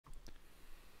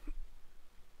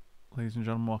Ladies and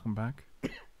gentlemen, welcome back.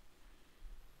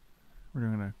 We're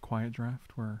doing a quiet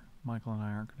draft where Michael and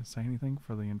I aren't going to say anything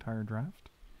for the entire draft.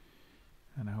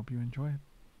 And I hope you enjoy it.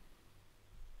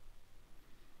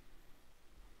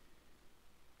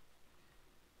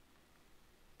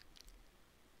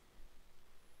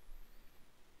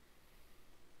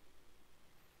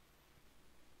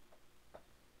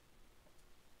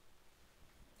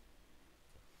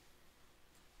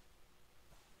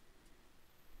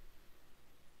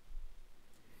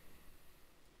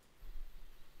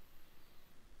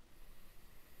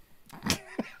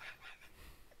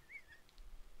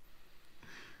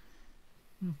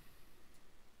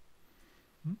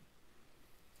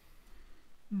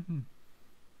 Mm-hmm.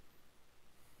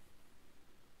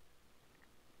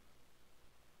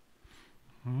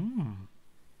 Mm.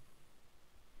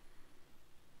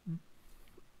 Mm.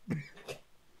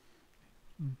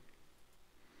 Mm.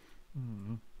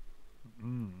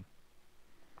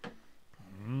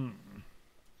 Mm.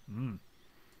 Mm.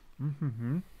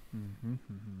 Mm-hmm. Mm-hmm.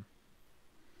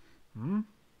 Mm.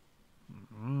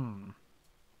 Mm.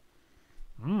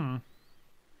 Mm. Mm.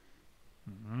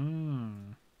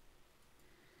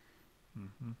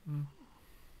 Mm-hmm. Mm-hmm.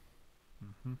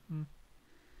 Mm-hmm.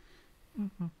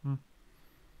 Mm-hmm. Mm-hmm.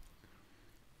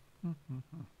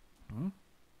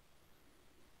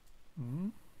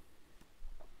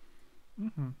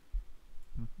 Mm-hmm. Mm-hmm.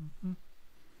 Mm-hmm. Mm-hmm.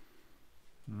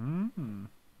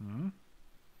 Mm-hmm.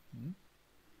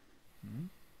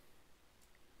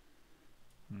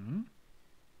 Mm-hmm. Mm-hmm.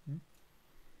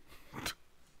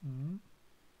 Mm-hmm.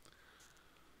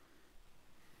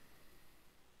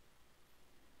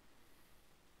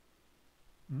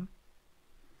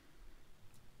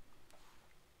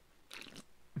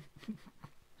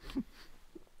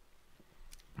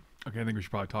 Okay, I think we should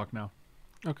probably talk now.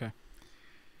 Okay.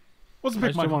 What's the I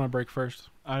pick, still Michael? want to break first.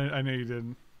 I know you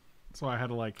didn't. So I had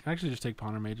to like. I actually just take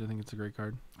Ponder Mage. I think it's a great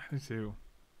card. I do too.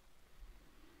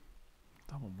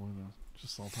 Double blue though.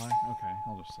 Just Sultai? Okay,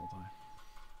 I'll just Sultai.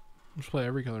 Just play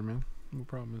every color, man. No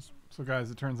problem is. So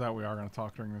guys, it turns out we are going to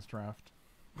talk during this draft.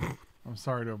 I'm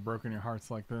sorry to have broken your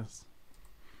hearts like this.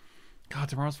 God,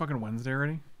 tomorrow's fucking Wednesday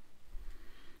already.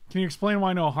 Can you explain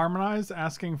why no Harmonize?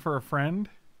 Asking for a friend?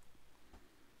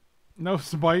 No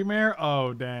Spitmare?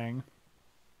 Oh, dang.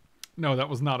 No, that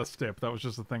was not a stip. That was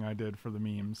just a thing I did for the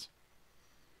memes.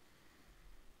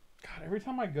 God, every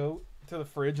time I go to the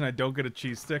fridge and I don't get a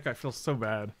cheese stick, I feel so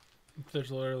bad.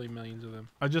 There's literally millions of them.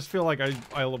 I just feel like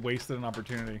I wasted an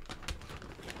opportunity.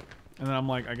 And then I'm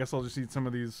like, I guess I'll just eat some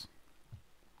of these.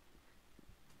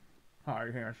 Hi,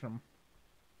 handsome.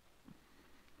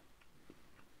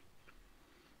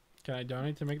 Can I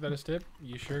donate to make that a stip?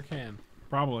 You sure can.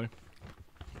 Probably.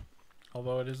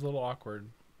 Although it is a little awkward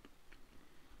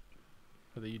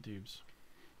for the YouTubes.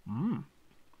 Mmm.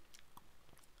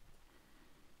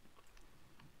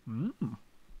 Mmm.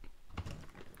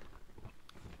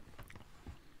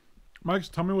 Mike's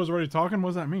tummy was already talking? What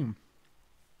does that mean?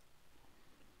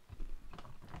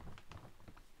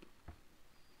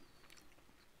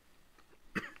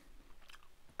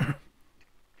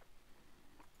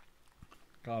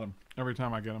 Got him. Every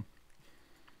time I get him.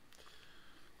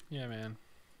 Yeah, man.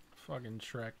 Fucking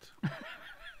Shrek'd.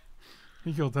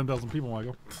 He killed 10,000 people,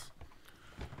 Michael.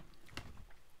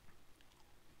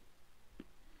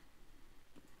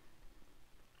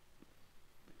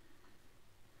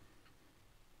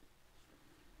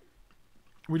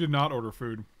 We did not order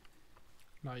food.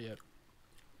 Not yet.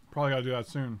 Probably gotta do that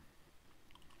soon.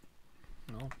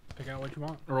 No. Pick out what you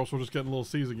want. Or else we'll just get Little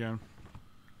C's again.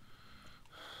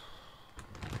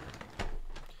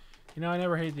 You know, I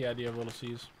never hate the idea of Little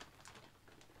C's.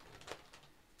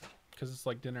 Because it's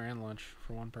like dinner and lunch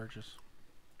for one purchase.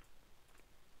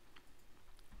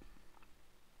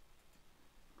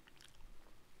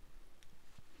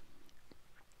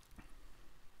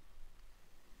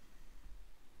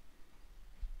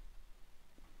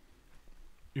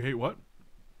 You hate what?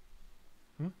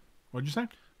 Hmm? What'd you say?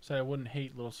 Said I wouldn't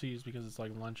hate Little C's because it's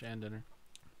like lunch and dinner.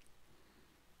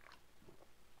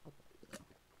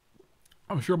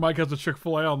 I'm sure Mike has a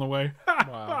Chick-fil-A on the way.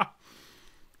 Wow.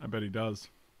 I bet he does.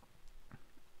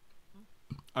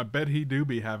 I bet he do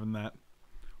be having that.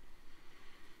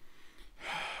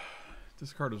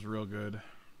 This card is real good.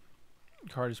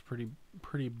 Card is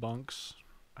pretty bunks.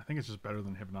 I think it's just better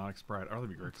than Hypnotic Sprite. I'd rather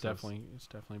be Grixis. It's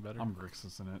definitely better. I'm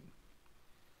Grixis in it.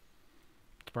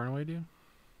 What's Burn Away do?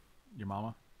 Your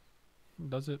mama?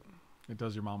 Does it? It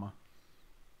does your mama.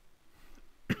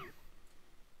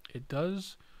 It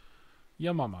does.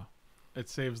 Yeah, mama. It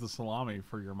saves the salami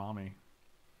for your mommy.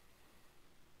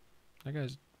 That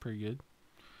guy's pretty good.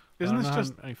 Isn't I this don't know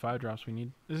just how many 5-drops we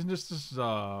need? isn't this just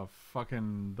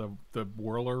fucking the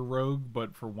Whirler Rogue,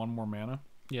 but for 1 more mana?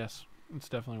 Yes, it's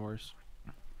definitely worse.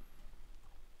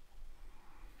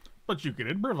 But you could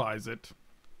improvise it.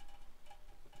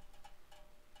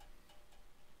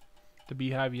 The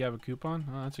Beehive, you have a coupon?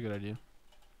 Oh, that's a good idea.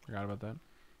 Forgot about that.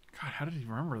 God, how did he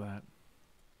remember that?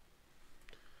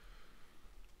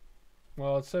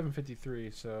 Well, it's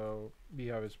 7:53, so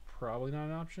Beehive is probably not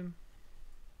an option.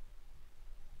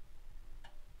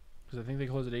 Because I think they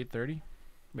close at 8:30.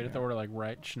 Made it to order like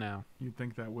right now. You'd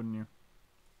think that, wouldn't you?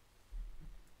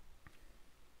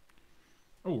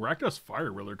 Oh, Rakdos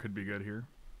Fire Willer could be good here.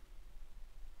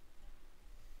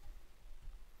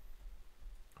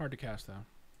 Hard to cast though.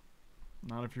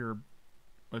 Not if you're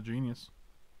a genius.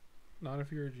 Not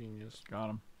if you're a genius. Got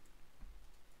him.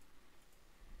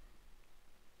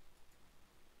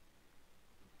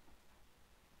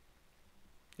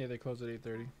 Yeah, they close at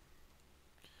 8:30.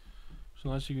 So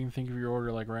unless you can think of your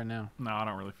order like right now. No, I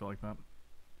don't really feel like that.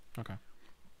 Okay.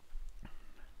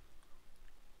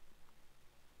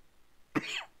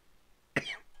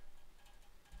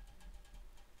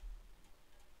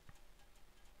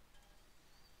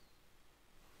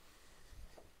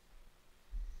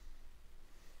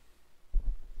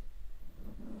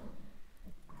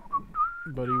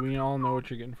 Buddy, we all know what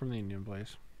you're getting from the Indian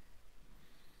place.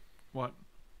 What?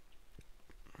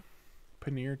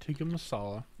 Paneer tikka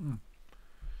masala. Mm.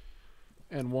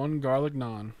 And 1 garlic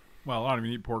naan. Well, I don't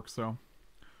even eat pork, so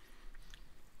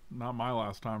not my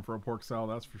last time for a pork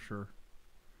salad, that's for sure.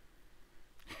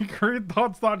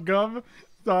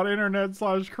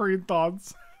 KoreanThoughts.gov.internet/Korean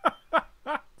Thoughts.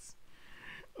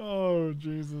 Oh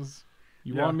Jesus!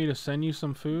 You want me to send you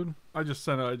some food? I just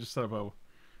set up a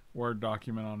Word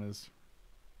document on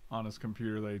his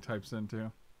computer that he types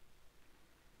into.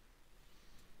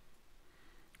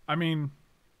 I mean,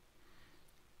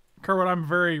 Kerwin,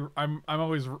 I'm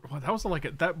always. That was like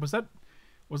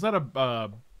was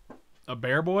that a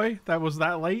bear boy that was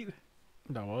that late?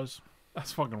 That was.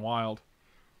 That's fucking wild.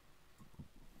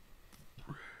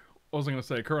 What was I gonna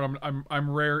say, Kerwin? I'm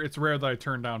rare. It's rare that I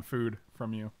turn down food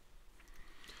from you.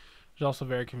 It's also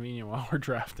very convenient while we're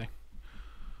drafting.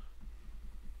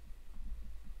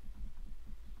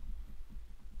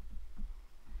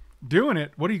 Doing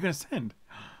it. What are you gonna send?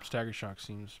 Stagger Shock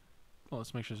seems. Well,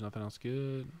 let's make sure there's nothing else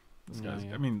good.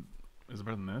 I mean, is it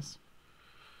better than this?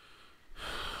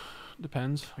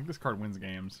 Depends. I think this card wins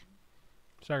games.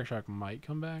 Stagger Shock might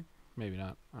come back. Maybe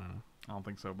not. I don't know. I don't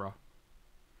think so, bro.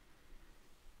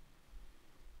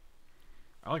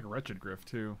 I like Wretched Griff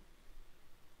too.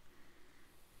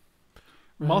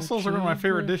 Mussels are one of my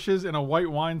favorite dishes in a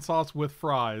white wine sauce with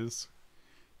fries.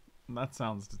 And that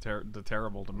sounds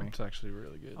terrible to me. It's actually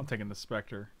really good. I'm taking the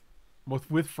Spectre.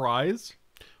 With fries?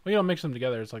 Well, you don't mix them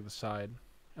together. It's like the side.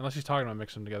 Unless he's talking about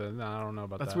mixing them together. No, I don't know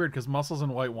about that. That's weird because mussels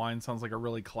and white wine sounds like a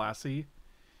really classy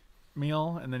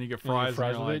meal. And then you get fries.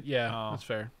 Fries with like, it? Yeah, oh. that's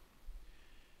fair.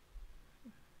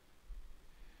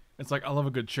 It's like, I love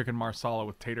a good chicken marsala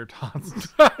with tater tots.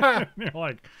 And you're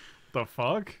like, the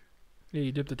fuck? Yeah,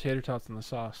 you dip the tater tots in the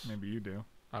sauce. Maybe you do.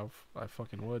 I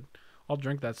fucking would. I'll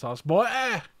drink that sauce, boy.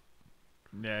 Ah!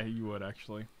 Yeah, you would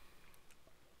actually.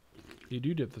 You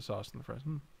do dip the sauce in the fries.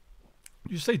 Did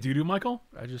you say doo-doo, Michael?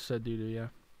 I just said doo-doo, yeah.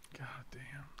 God damn.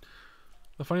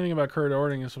 The funny thing about curd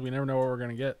ordering is we never know what we're going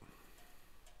to get.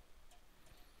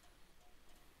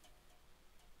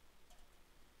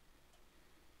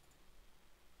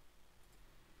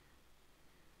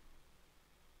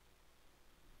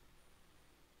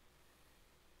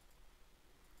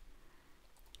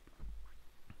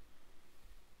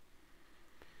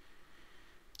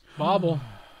 Bobble.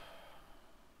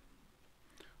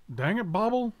 Dang it,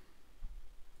 Bobble.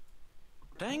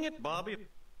 Dang it, Bobby.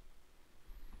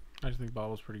 I just think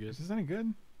Bobble's pretty good. Is this any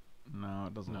good? No,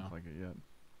 it doesn't look like it yet.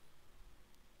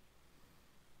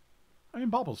 I mean,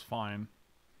 Bobble's fine.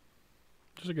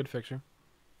 Just a good fixture.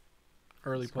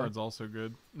 Early This play. card's also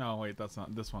good. No, wait, that's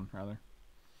not this one, rather.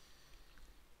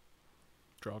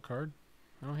 Draw a card.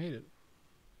 I don't hate it.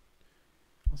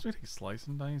 Let's take Slice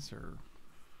and Dice or...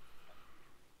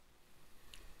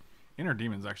 Inner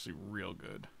Demon's actually real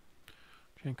good.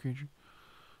 Chain creature.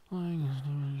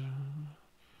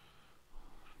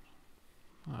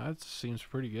 That seems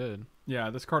pretty good. Yeah,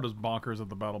 this card was bonkers at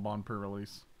the Battle Bond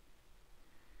pre-release.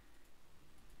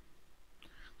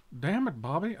 Damn it,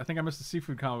 Bobby. I think I missed the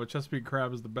seafood comment, but Chesapeake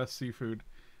crab is the best seafood.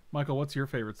 Michael, what's your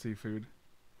favorite seafood?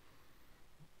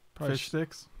 Probably Fish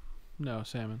sticks? No,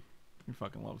 salmon. He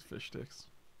fucking loves fish sticks.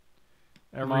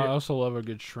 I also love a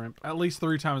good shrimp. At least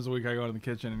 3 times a week I go to the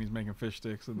kitchen and he's making fish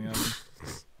sticks in the oven.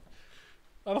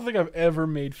 I don't think I've ever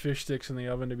made fish sticks in the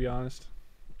oven, to be honest.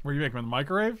 Where you make them in the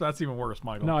microwave? That's even worse,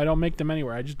 Michael. No, I don't make them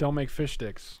anywhere. I just don't make fish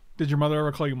sticks. Did your mother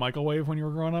ever call you microwave when you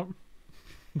were growing up?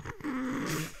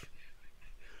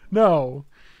 No.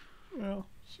 Well,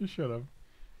 she should have.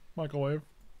 Microwave.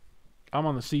 I'm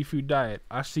on the seafood diet.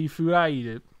 I see food, I eat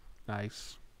it.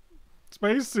 Nice.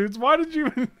 Spacesuits. Why did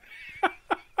you?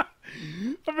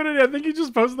 I think you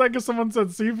just posted that because someone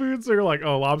said seafood, so you're like,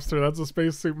 oh, lobster. That's a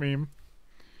spacesuit meme.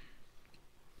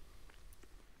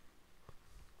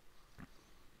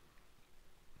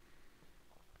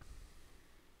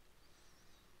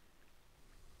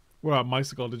 What about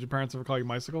Mycicle? Did your parents ever call you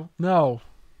Mycicle? No.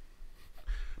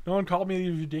 No one called me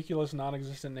these ridiculous,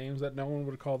 non-existent names that no one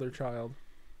would call their child.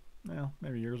 Well,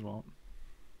 maybe yours won't.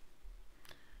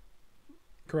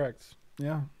 Correct.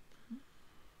 Yeah.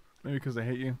 Maybe because they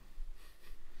hate you.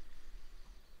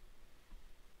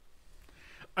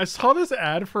 I saw this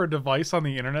ad for a device on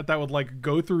the internet that would like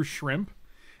go through shrimp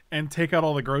and take out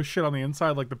all the gross shit on the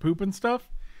inside, like the poop and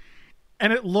stuff.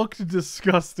 And it looked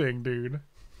disgusting, dude.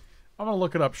 I'm gonna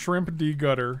look it up. Shrimp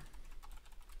degutter.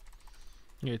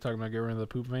 Yeah, you're talking about getting rid of the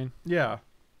poop vein? Yeah.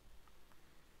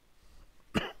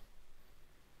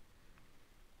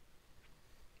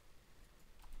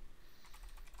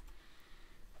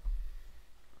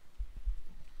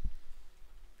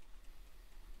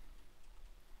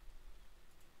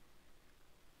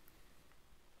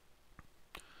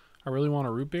 I really want a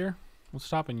root beer? What's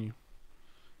stopping you?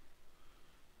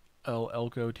 El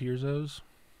Elko Tearzos?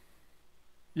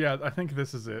 Yeah, I think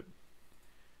this is it.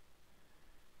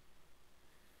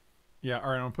 Yeah,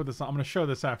 alright, I'm gonna put this on. I'm gonna show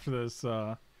this after this.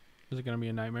 Is it gonna be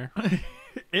a nightmare?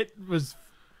 It was...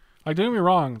 Like, don't get me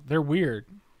wrong, they're weird,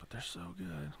 but they're so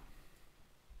good.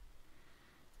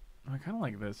 I kind of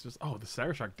like this. Just the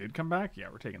Stagger Shock did come back? Yeah,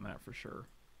 we're taking that for sure.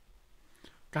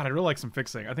 God, I really like some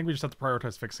fixing. I think we just have to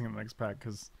prioritize fixing in the next pack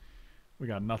because we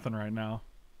got nothing right now.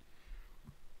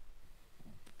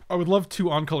 I would love 2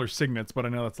 on-color signets, but I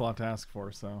know that's a lot to ask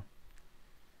for, so...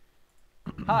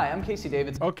 Hi, I'm Casey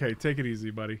Davidson. Okay, take it easy,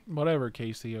 buddy. Whatever,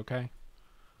 Casey, okay?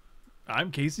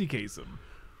 I'm Casey Kasem,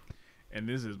 and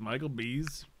this is Michael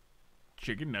B's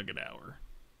Chicken Nugget Hour.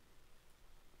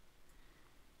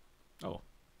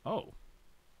 Oh.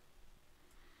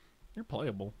 You're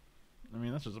playable. I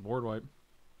mean, that's just a board wipe.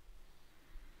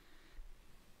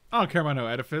 I don't care about no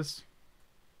edifice.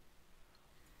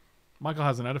 Michael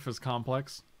has an edifice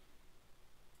complex.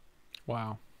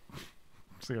 Wow.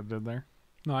 See what I did there?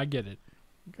 No, I get it.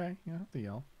 Okay, you don't have to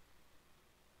yell.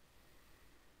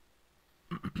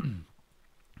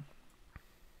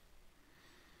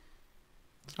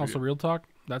 Also, real talk,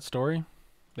 that story,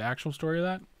 the actual story of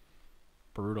that,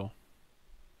 brutal.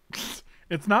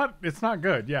 It's not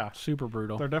good, yeah. Super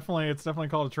brutal. It's definitely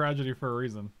called a tragedy for a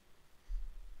reason.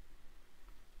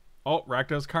 Oh,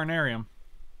 Rakdos Carnarium.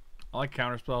 I like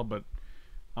Counterspell, but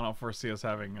I don't foresee us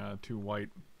having 2 white.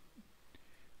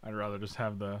 I'd rather just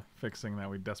have the fixing that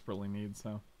we desperately need,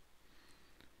 so.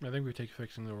 I think we take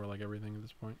fixing over like everything at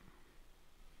this point.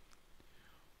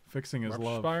 Fixing is Rupture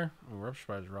love. Spire? Oh, Rupture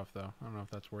Spire is rough, though. I don't know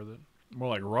if that's worth it. More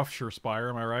like Roughshire Spire,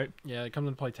 am I right? Yeah, it comes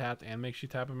into play tapped and makes you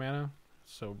tap a mana.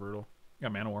 So brutal. Yeah,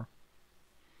 Mana War.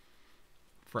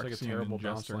 It's like a Phyrexian terrible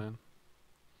bounce Jester. land.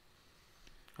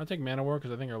 I'll take Mana War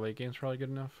because I think our late game's probably good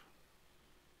enough.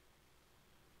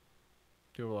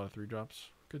 Do have a lot of 3-drops.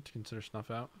 Good to consider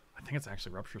Snuff out. I think it's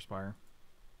actually Rupture Spire.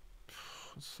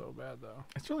 It's so bad, though.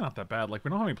 It's really not that bad. Like, we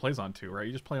don't have any plays on 2, right?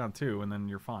 You just play on 2, and then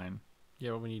you're fine.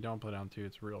 Yeah, but when you don't play down 2,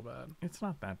 it's real bad. It's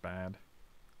not that bad.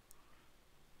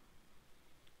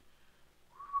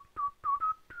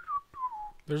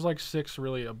 There's like 6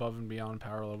 really above and beyond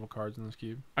power level cards in this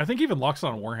cube. I think even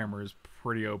Loxodon Warhammer is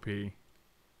pretty OP. I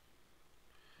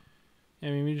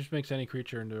mean, it just makes any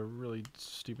creature into a really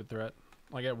stupid threat.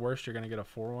 Like, at worst, you're going to get a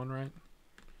 4-1, right?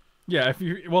 Yeah, if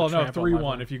you... Well, no, Trample,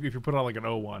 3-1 if you put out like an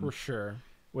 0-1. For sure.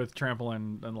 With Trample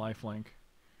and Lifelink.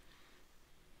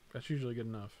 That's usually good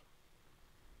enough.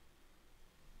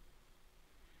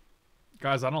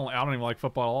 Guys, I don't even like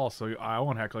football at all, so I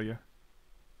won't heckle you.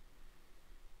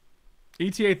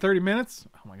 ETA 30 minutes?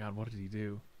 Oh my god, what did he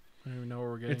do? I don't even know where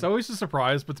we're getting. It's always a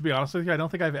surprise, but to be honest with you, I don't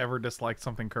think I've ever disliked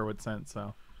something Kerwood sent,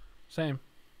 so... Same.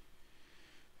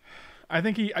 I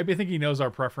think he knows our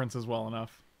preferences well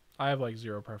enough. I have like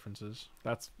 0 preferences.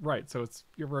 That's right, so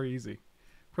you're very easy.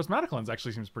 Prismatic Lens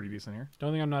actually seems pretty decent here. The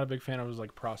only thing I'm not a big fan of is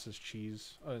like processed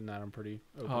cheese. Other than that, I'm pretty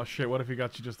open. Oh shit, what if he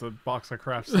got you just a box of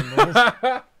craft symbols?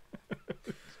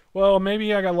 Well,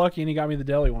 maybe I got lucky and he got me the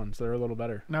deli ones. They're a little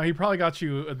better. No, he probably got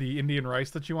you the Indian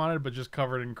rice that you wanted, but just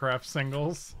covered in craft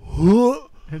singles.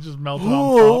 It just melted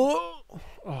on top.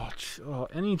 Oh,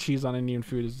 any cheese on Indian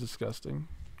food is disgusting.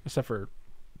 Except for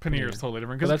Paneer is totally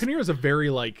different. Because paneer is a very,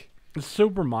 like, It's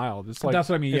super mild. It's like That's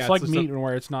what I mean. It's Yeah, like it's meat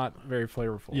where it's not very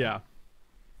flavorful. Yeah.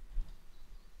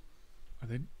 Are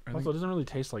they? Also, it doesn't really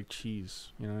taste like cheese.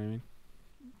 You know what I mean?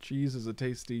 Cheese is a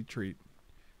tasty treat.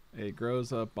 It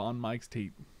grows up on Mike's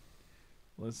teeth.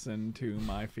 Listen to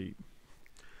my feet.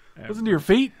 Listen to your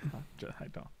feet. I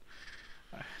don't.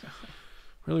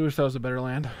 Really wish that was a better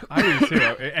land. I do too.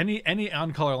 Any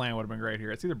on color land would have been great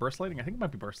here. It's either burst lightning. I think it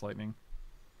might be burst lightning.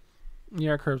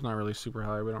 Yeah, our curve's not really super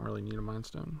high. We don't really need a mind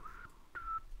stone.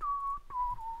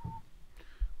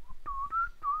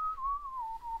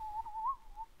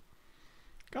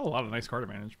 Got a lot of nice card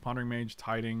advantage. Pondering Mage,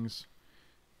 Tidings,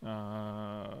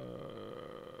 Ezra,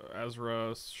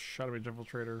 Shadow Mage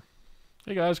Infiltrator.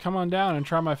 Hey guys, come on down and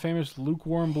try my famous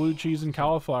lukewarm blue cheese and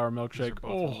cauliflower milkshake.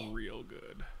 Oh, real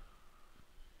good.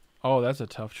 Oh, that's a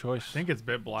tough choice. I think it's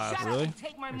Bit Blast. Really?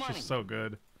 It's just so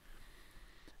good.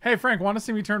 Hey Frank, want to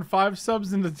see me turn 5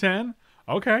 subs into 10?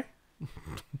 Okay.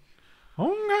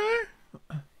 Okay.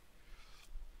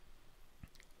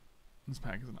 This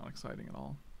pack is not exciting at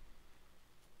all.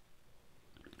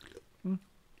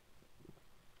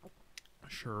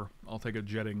 Sure, I'll take a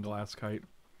jetting glass kite.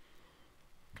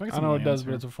 Can I know it does,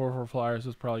 but it's a 4/4 flyer, so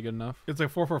it's probably good enough. It's a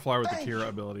 4/4 flyer with the Tira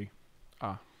ability.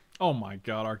 Ah. Oh my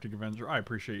god, Arctic Avenger. I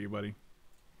appreciate you, buddy.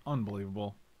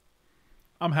 Unbelievable.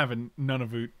 I'm having none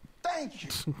of it. Thank you.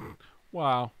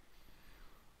 Wow.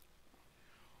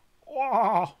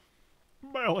 Wow.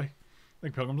 Barely.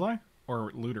 Like Pilgrim's Eye?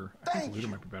 Or Looter. I think Looter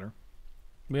might be better.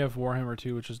 We have Warhammer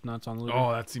 2, which is nuts on Looter.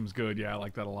 Oh, that seems good. Yeah, I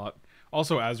like that a lot.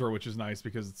 Also Azra, which is nice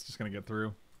because it's just going to get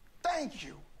through. Thank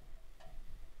you.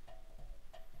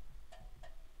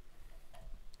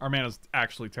 Our mana's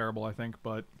actually terrible, I think,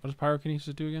 but What does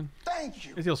Pyrokinesis do again? Thank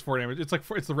you. it deals 4 damage. It's like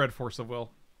it's the red Force of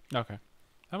Will. Okay.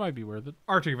 That might be worth it.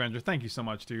 Arctic Avenger, thank you so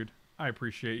much, dude. I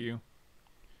appreciate you.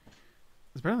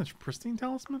 It's better than the Pristine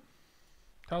Talisman?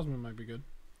 Talisman might be good.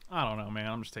 I don't know,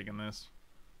 man. I'm just taking this.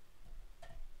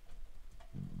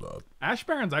 Ash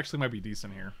Barons actually might be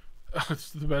decent here.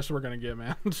 It's the best we're going to get,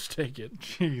 man. Just take it.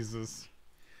 Jesus.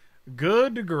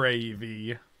 Good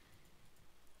gravy.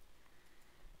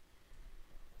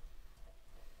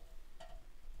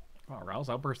 Wow, Rouse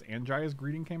Outburst and Jaya's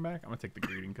Greeting came back. I'm going to take the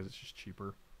Greeting because it's just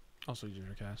cheaper. Also easier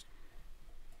to cast.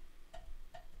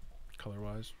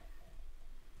 Color-wise.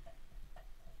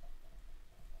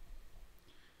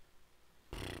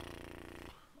 I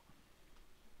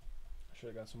should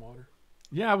have got some water.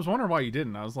 Yeah, I was wondering why you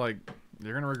didn't. I was like,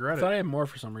 you're going to regret I it. thought I had more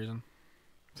for some reason.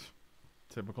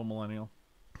 Typical millennial.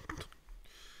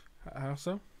 How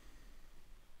so?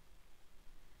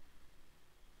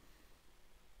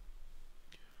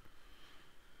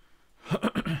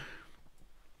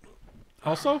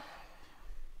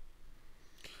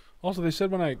 Also, they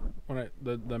said when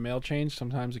the mail changed,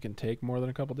 sometimes it can take more than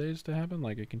a couple days to happen.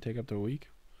 Like it can take up to a week.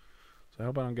 So I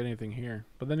hope I don't get anything here.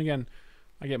 But then again,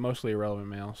 I get mostly irrelevant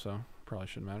mail, so probably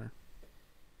shouldn't matter.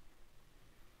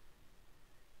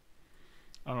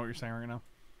 I don't know what you're saying right now.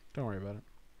 Don't worry about it.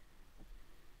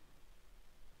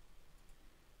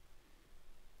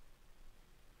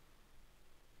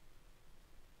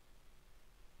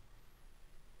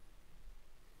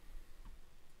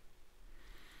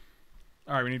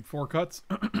 All right, we need 4 cuts.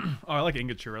 Oh, I like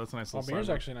Ingot Churro. That's a nice little Beer's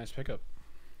sidebar. actually a nice pickup.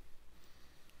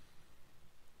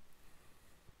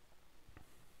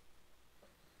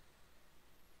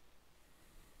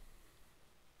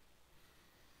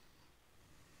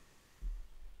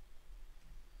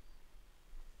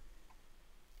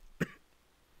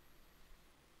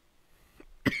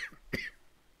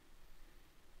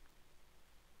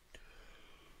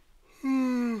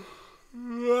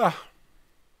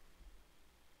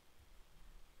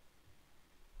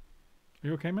 Are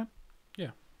you okay, man?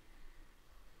 Yeah.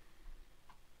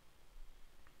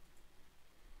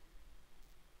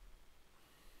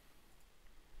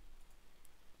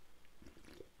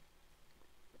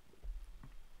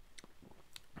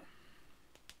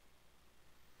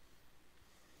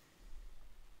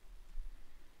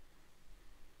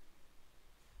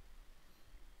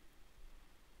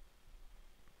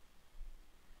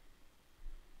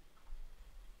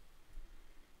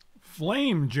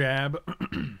 Flame jab.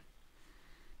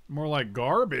 More like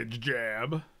garbage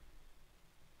jab.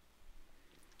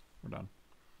 We're done.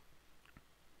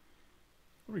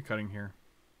 What are we cutting here?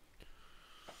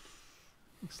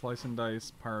 Slice and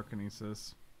dice,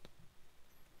 pyrokinesis.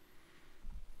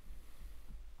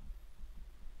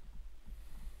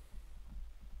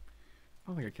 I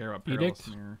don't think I care about Perilous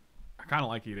Edict? Mirror. I kind of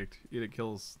like Edict. Edict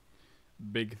kills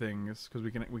big things because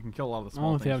we can kill a lot of the small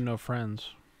Only if things. you have no friends.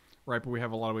 Right, but we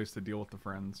have a lot of ways to deal with the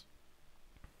friends.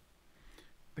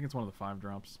 I think it's one of the 5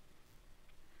 drops.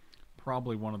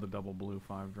 Probably one of the double blue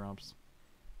 5 drops.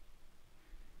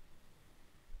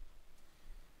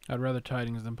 I'd rather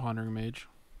Tidings than Pondering Mage.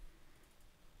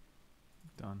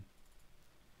 Done.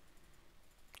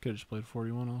 Could have just played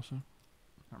 41 also.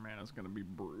 Our mana's gonna be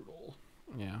brutal.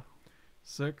 Yeah.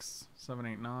 6, 7,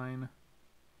 8, 9,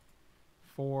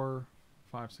 4,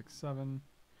 5, 6, 7,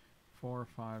 4,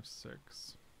 5,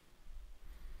 6.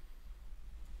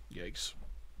 Yikes.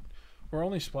 We're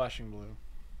only splashing blue,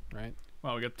 right?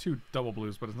 Well, we got 2 double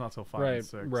blues, but it's not till 5 right, and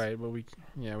 6. right. But we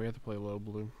have to play low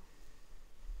blue.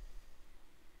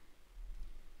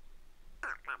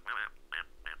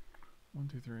 One,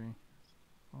 2, 3,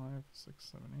 5, 6,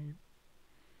 7, 8.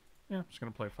 Yeah, I'm just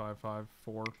gonna play 5, 5,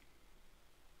 4.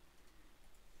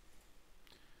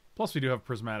 Plus, we do have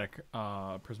prismatic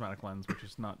lens, which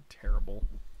is not terrible.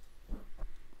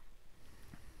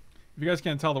 If you guys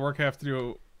can't tell, the work I have to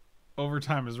do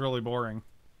overtime is really boring.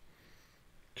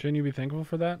 Shouldn't you be thankful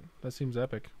for that? That seems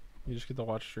epic. You just get to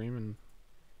watch stream and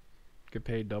get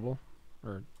paid double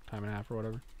or time and a half or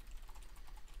whatever.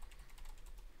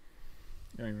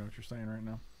 I don't even know what you're saying right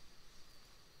now.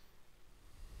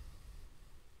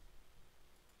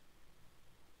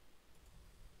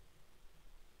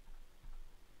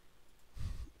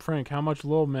 Frank, how much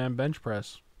low man bench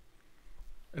press?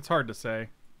 It's hard to say.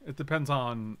 It depends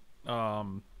on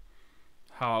how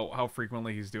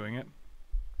frequently he's doing it.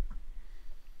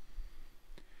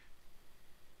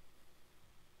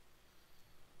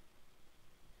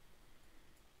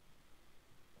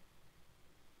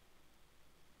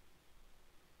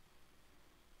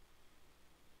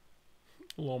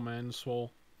 Low man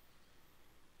swole.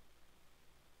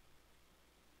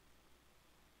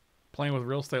 Playing with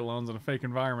real estate loans in a fake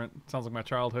environment sounds like my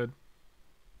childhood.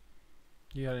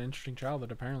 You had an interesting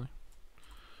childhood, apparently.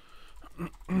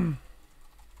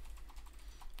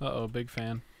 Uh-oh, big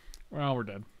fan. Well, we're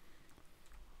dead.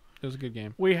 It was a good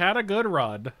game. We had a good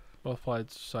run. Both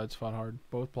sides fought hard.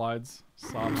 Both plies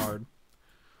sawed hard.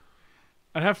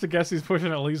 I'd have to guess he's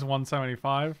pushing at least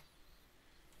 175.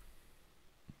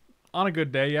 On a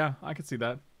good day, yeah, I could see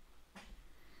that.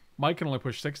 Mike can only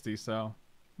push 60, so...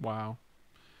 Wow.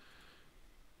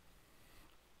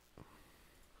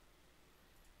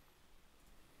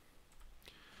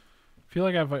 I feel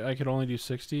like if I could only do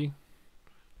 60,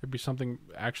 there'd be something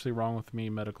actually wrong with me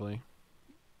medically.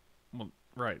 Well,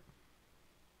 right.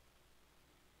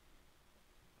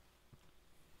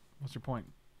 What's your point?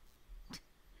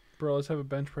 Bro, let's have a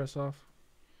bench press off.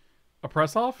 A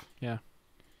press off? Yeah.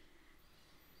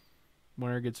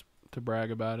 Winner gets to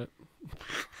brag about it.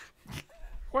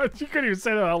 What? You couldn't even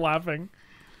say that without laughing.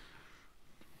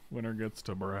 Winner gets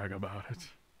to brag about it.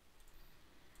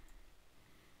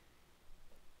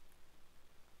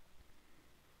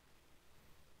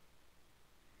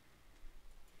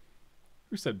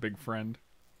 Who said big friend?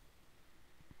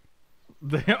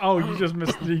 Oh, you just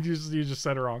missed. You just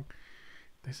said it wrong.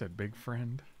 They said big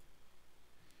friend.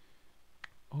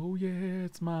 Oh yeah,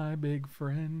 it's my big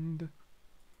friend.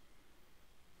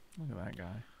 Look at that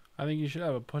guy. I think you should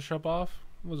have a push-up off.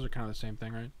 Those are kind of the same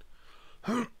thing,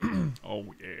 right?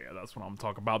 Oh yeah, that's what I'm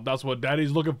talking about. That's what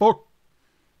Daddy's looking for.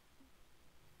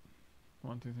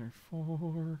 1, 2, 3,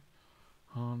 4.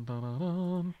 Dun, dun, dun,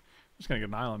 dun. Just gonna get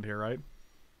an island here, right?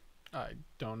 I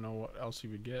don't know what else you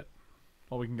would get.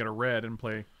 Well, we can get a red and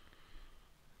play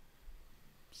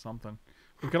something.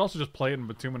 We could also just play it in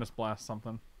Bituminous Blast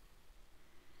something.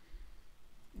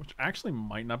 Which actually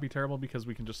might not be terrible because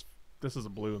we can just... This is a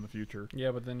blue in the future.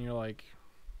 Yeah, but then you're like,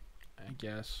 I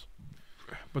guess.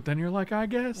 But then you're like, I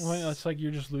guess. Well, it's like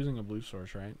you're just losing a blue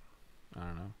source, right? I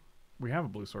don't know. We have a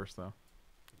blue source, though.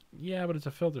 Yeah, but it's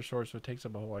a filter source, so it takes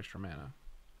up a whole extra mana.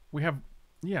 We have...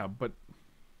 Yeah, but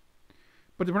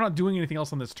we're not doing anything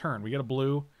else on this turn. We get a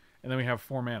blue, and then we have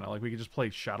 4 mana. Like, we could just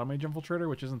play Shadow Mage Infiltrator,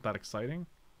 which isn't that exciting.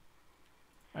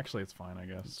 Actually, it's fine, I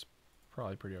guess. It's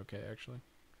probably pretty okay, actually.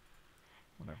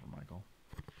 Whatever, Michael.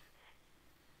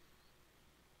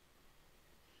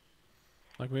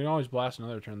 Like, we can always blast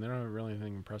another turn. They don't have really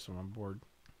anything impressive on board.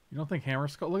 You don't think Hammer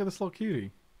Skull... Look at this little cutie.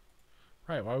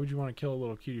 Right, why would you want to kill a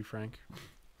little cutie, Frank?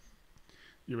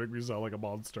 You make me sound like a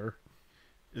monster.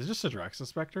 Is it just a Draxa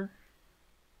Spectre?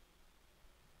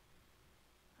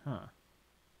 Huh.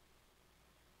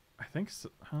 I think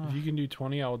so. Huh. If you can do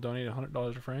 20, I will donate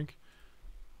 $100 to Frank.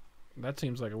 That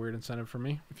seems like a weird incentive for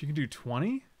me. If you can do 20?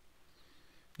 You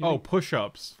Oh, think-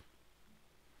 push-ups.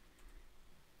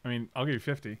 I mean, I'll give you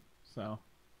 50, so...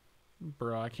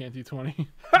 Bro, I can't do 20. You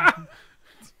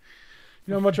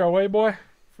know how much I weigh, boy?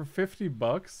 For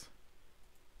 $50?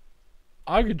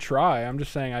 I could try. I'm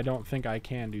just saying I don't think I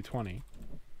can do 20.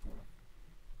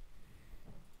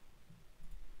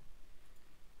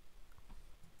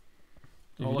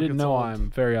 If Oh, you look, didn't it's know, old. I'm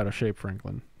very out of shape,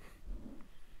 Franklin.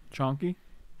 Chonky.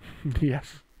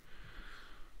 Yes.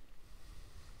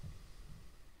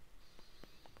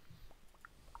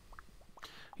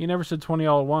 He never said 20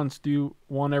 all at once. Do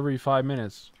one every 5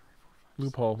 minutes.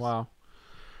 Loophole. Wow.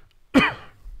 Let's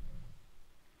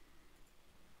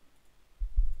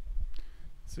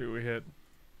see what we hit.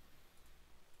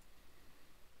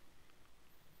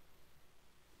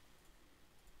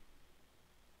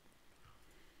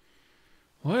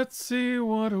 Let's see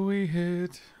what we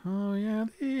hit. Oh yeah,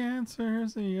 the answer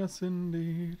is yes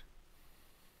indeed.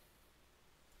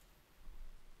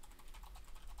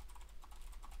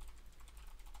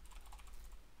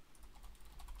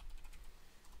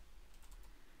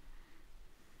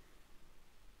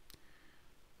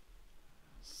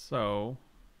 So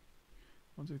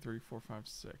 1, 2, 3, 4, 5,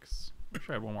 6. Wish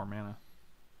I had one more mana.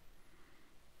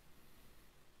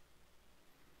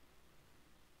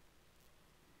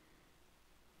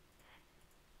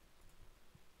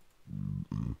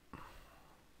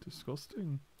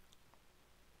 Disgusting.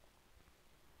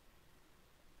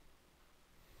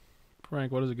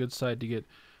 Frank, what is a good site to get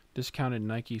discounted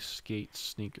Nike skate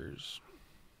sneakers?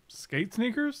 Skate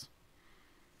sneakers?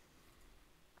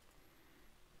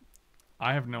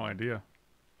 I have no idea.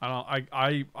 I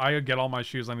don't. I get all my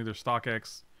shoes on either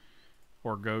StockX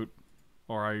or Goat,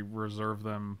 or I reserve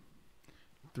them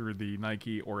through the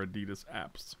Nike or Adidas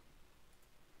apps.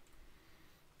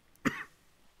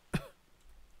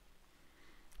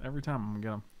 Every time I'm gonna get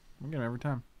them. I'm gonna get them every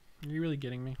time. Are you really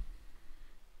getting me?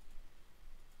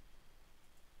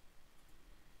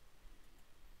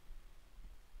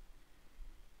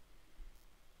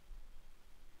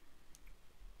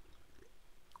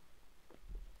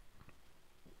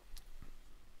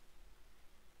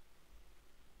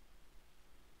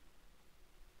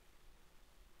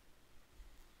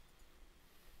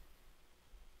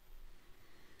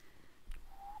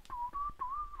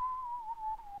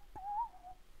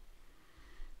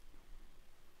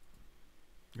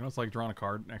 You know, it's like drawing a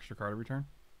card, an extra card every turn.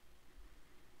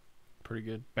 Pretty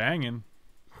good. Banging.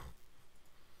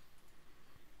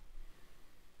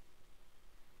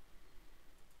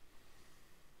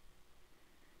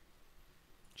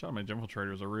 Shout out my Gem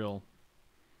Infiltrator is a real.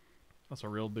 That's a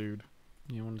real dude.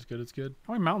 You want it's good, it's good.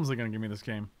 How many mountains are they gonna give me this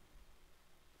game?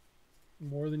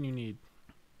 More than you need.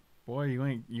 Boy,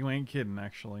 you ain't kidding.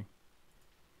 Actually,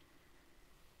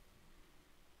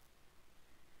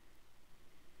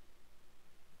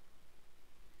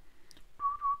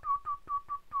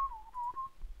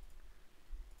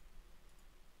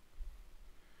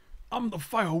 I'm the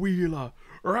fire wheeler,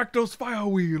 Rakdos fire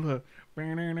wheeler.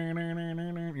 You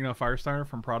know Firestarter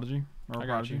from Prodigy? I got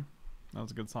Prodigy? you. That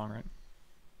was a good song, right?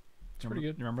 It's pretty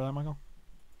good. You remember that, Michael?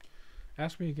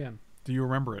 Ask me again. Do you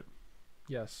remember it?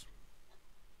 Yes.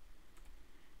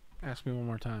 Ask me one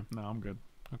more time. No, I'm good.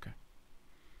 Okay.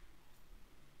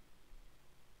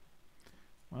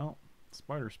 Well,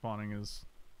 spider spawning is.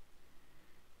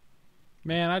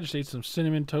 Man, I just ate some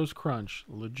cinnamon toast crunch.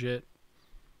 Legit.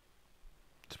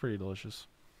 It's pretty delicious.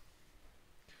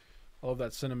 I love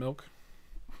that cinnamon milk.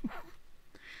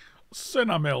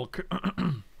 Cinnamilk.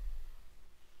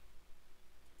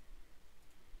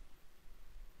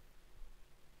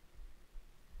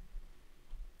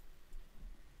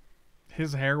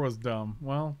 His hair was dumb.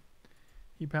 Well,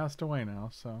 he passed away now,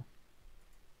 so.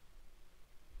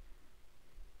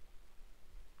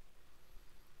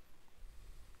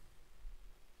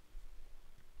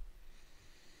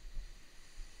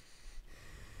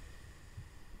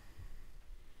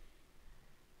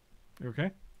 You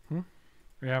okay? Are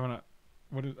you having a?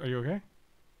 Are you okay?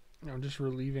 I'm just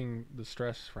relieving the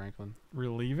stress, Franklin.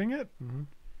 Relieving it? Mm-hmm.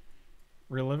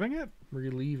 Reliving it?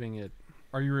 Relieving it.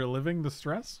 Are you reliving the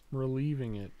stress?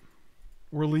 Relieving it.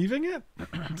 We're leaving it?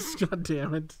 God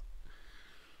damn it.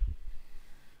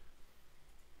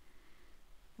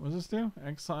 What does this do?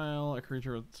 Exile a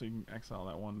creature, so you can exile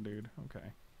that one dude. Okay.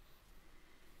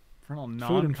 Infernal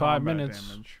Food in 5 non-combat minutes.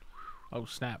 damage. Oh,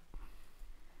 snap.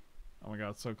 Oh my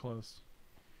god, so close.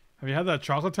 Have you had that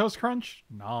chocolate toast crunch?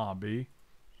 Nah, B.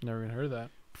 Never even heard of that.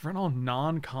 Infernal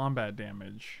non-combat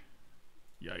damage.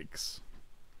 Yikes.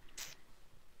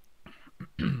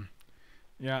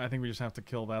 Yeah, I think we just have to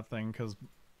kill that thing because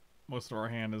most of our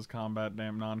hand is non-combat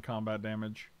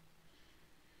damage.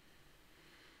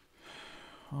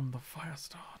 The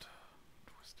Firestart.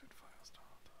 Twisted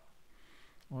Firestart.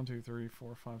 1, 2, 3,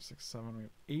 4, 5, 6, 7. We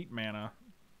have 8 mana.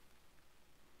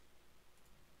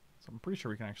 So I'm pretty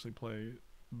sure we can actually play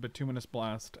Bituminous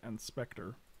Blast and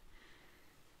Spectre.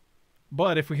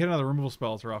 But if we hit another removal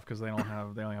spell, it's rough because they only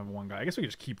have one guy. I guess we could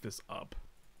just keep this up.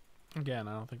 Again,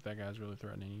 I don't think that guy's really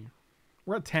threatening you.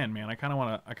 We're at 10, man. I kind of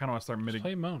want to start Just mitigating.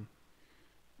 play Moan.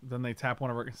 Then they tap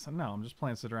one of our. No, I'm just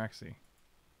playing Sidraxi.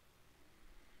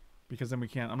 Because then we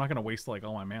can't. I'm not gonna waste like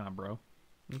all my mana, bro.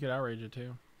 You could outrage it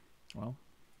too. Well,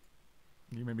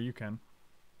 maybe you can.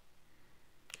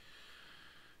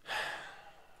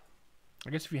 I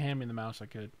guess if you hand me the mouse, I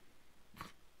could.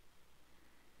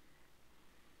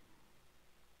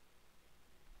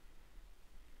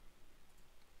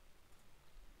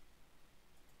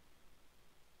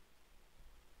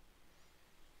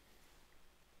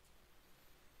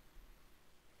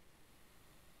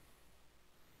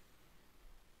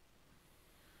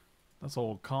 That's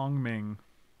old Kong Ming.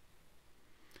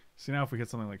 See now if we hit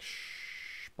something like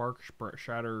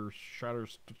shatter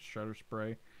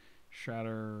spray,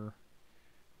 shatter.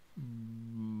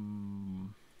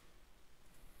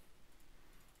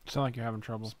 Sound like you're having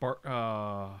trouble. Spark.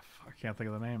 I can't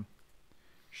think of the name.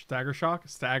 Stagger shock.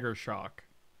 Stagger shock.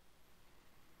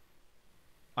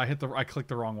 I clicked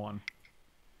the wrong one.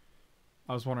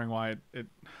 I was wondering why it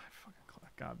fucking.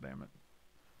 God damn it.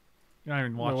 You're not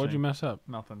even watching. What'd you mess up?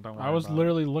 Nothing. Don't worry. I was about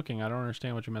literally looking. I don't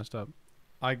understand what you messed up. it.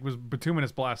 I was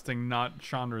bituminous blasting, not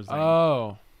Chandra's.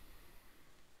 Oh.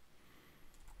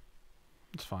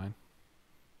 It's fine.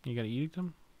 You got to eat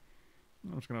them?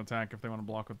 I'm just gonna attack if they want to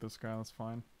block with this guy. That's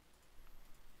fine.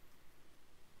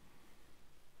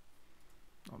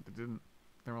 Oh, they didn't.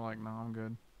 They were like, "No, I'm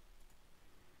good."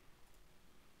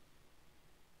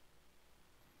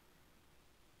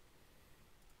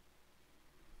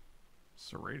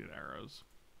 Serrated arrows.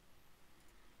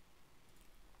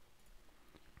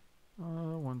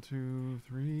 1, 2,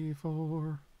 3,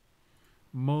 4.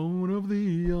 Moan of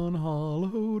the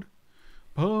unhallowed.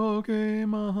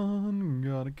 Pokemon,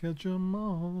 gotta catch 'em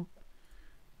all.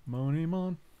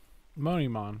 Monimon.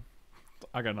 Monimon.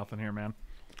 I got nothing here, man.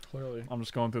 Clearly. I'm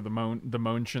just going through the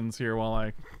motions here while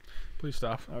I. Please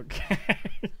stop. Okay.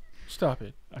 Stop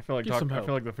it. I feel like Get some I help.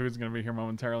 feel like the food's gonna be here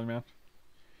momentarily, man.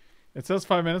 It says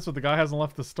 5 minutes, but the guy hasn't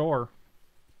left the store.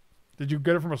 Did you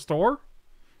get it from a store?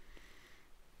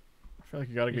 I feel like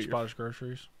you gotta get your. Spottish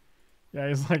groceries. Yeah,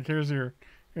 he's like, here's your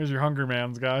Hungry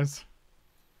Man's, guys.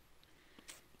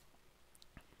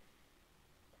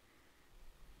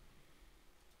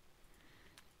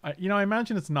 I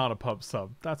imagine it's not a pub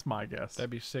sub. That's my guess.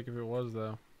 That'd be sick if it was,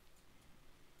 though.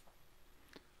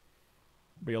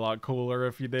 Be a lot cooler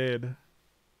if you did.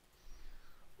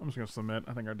 I'm just gonna submit.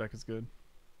 I think our deck is good.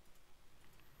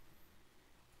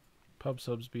 Pub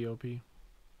subs BOP.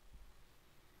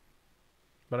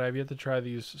 But I have yet to try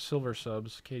these silver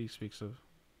subs Katie speaks of.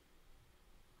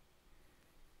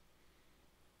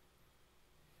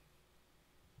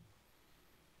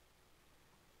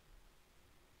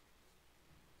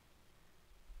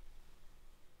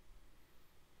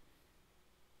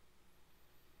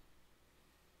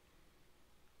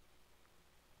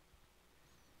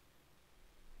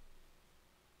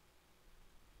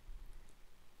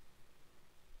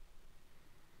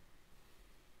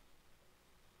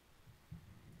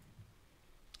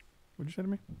 What'd you say to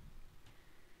me?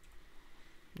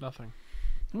 Nothing.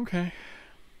 Okay.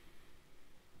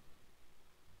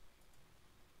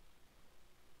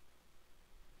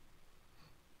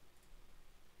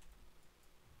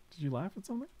 Did you laugh at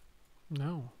something?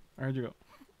 No. I heard you go.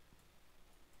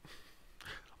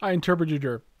 I interpreted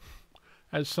her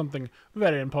as something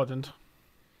very important.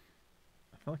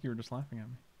 I felt like you were just laughing at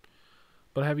me.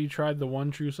 But have you tried the one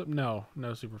true sub? No,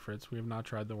 Super Fritz. We have not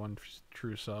tried the one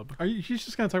true sub. He's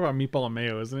just gonna talk about meatball and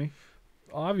mayo, isn't he?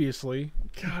 Obviously.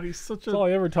 God, he's such That's all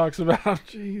he ever talks about.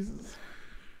 Jesus.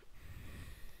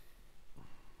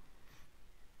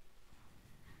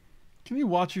 Can you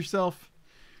watch yourself?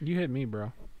 You hit me,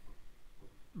 bro.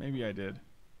 Maybe I did.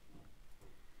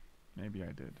 Maybe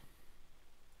I did.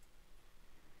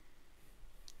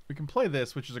 We can play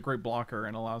this, which is a great blocker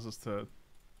and allows us to...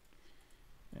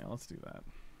 Yeah, let's do that.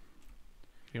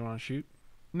 You want to shoot?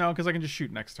 No, because I can just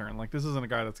shoot next turn. Like, this isn't a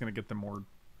guy that's going to get them more...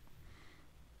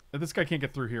 This guy can't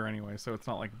get through here anyway, so it's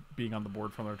not like being on the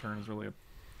board from their turn is really a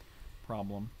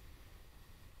problem.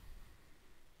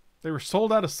 They were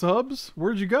sold out of subs?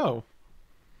 Where'd you go?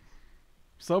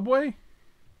 Subway?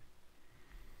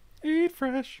 Eat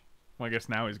fresh. Well, I guess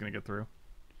now he's going to get through.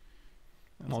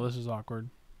 Well, this is awkward.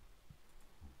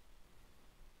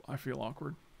 I feel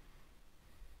awkward.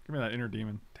 Give me that inner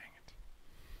demon. Dang it.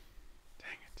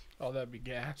 Dang it. Oh, that'd be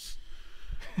gas.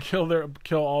 Kill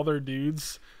all their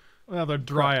dudes. Well, the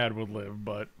Dryad would live,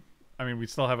 but I mean, we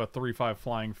still have a 3/5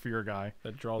 flying fear guy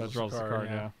That draws the card.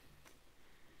 yeah.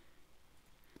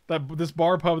 This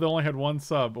bar pub that only had one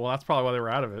sub. Well, that's probably why they were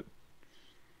out of it.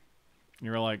 You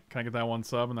were like, "Can I get that one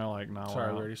sub?" And they're like, "No."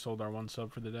 Sorry, we already sold our one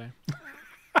sub for the day.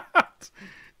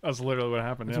 That's literally what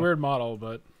happened. It's Yeah. a weird model,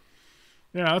 but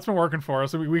Yeah, that's been working for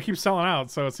us. We keep selling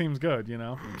out, so it seems good, you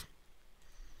know.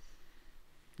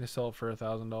 they sell it for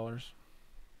 $1,000.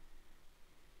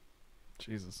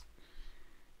 Jesus.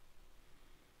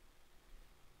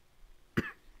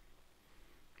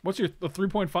 What's the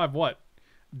 3.5 what?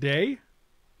 Day?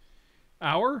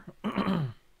 Hour?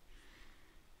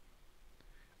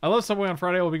 I love Subway on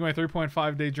Friday. Will be my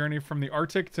 3.5 day journey from the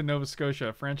Arctic to Nova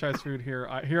Scotia. Franchise food here.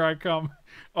 Here I come.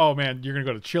 Oh man, you're gonna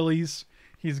go to Chili's.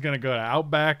 He's gonna go to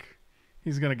Outback.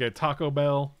 He's gonna get Taco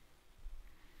Bell.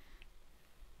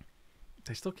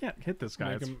 They still can't hit this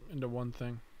guy. Make It's- them into one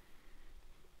thing.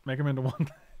 Make them into one.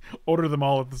 Order them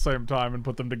all at the same time and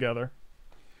put them together.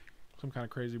 Some kind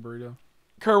of crazy burrito.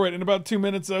 Kerwin, in about 2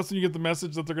 minutes, that's when you get the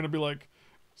message that they're gonna be like,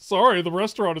 "Sorry, the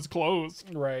restaurant is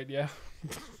closed." Right, yeah.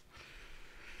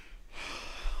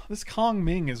 This Kong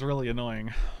Ming is really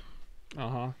annoying.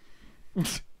 Uh-huh.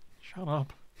 Shut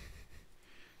up.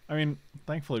 I mean,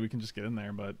 thankfully we can just get in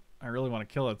there, but I really want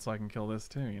to kill it so I can kill this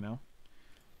too, you know?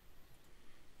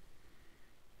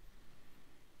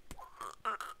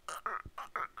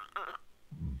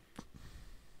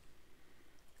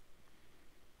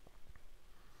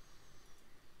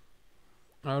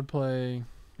 I would play...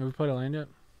 Have we played a land yet?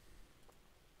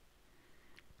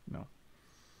 No.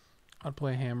 I'd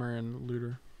play Hammer and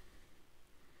Looter.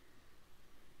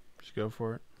 Just go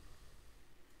for it.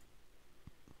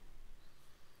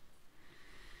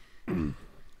 Well,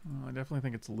 I definitely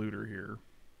think it's Looter here.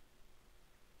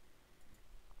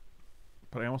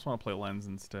 But I almost want to play Lens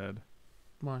instead.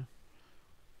 Why?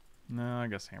 No, I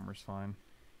guess Hammer's fine.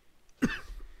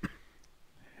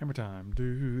 Hammer time.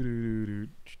 Do.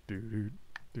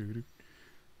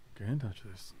 Can't touch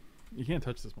this. You can't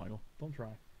touch this, Michael. Don't try.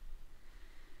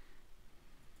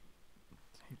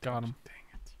 He Got him. Dang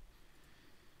it.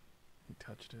 He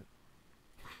touched it.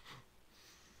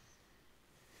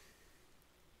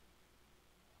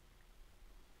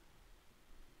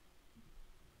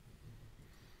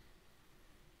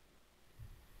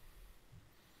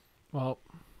 Well,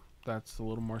 that's a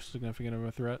little more significant of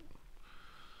a threat.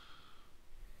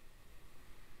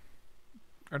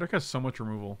 Our deck has so much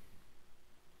removal.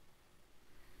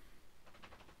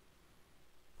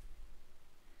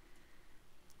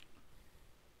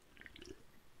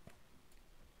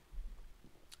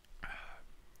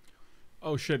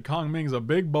 Oh shit, Kong Ming's a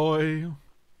big boy. Did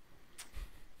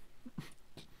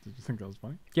you think that was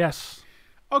funny? Yes.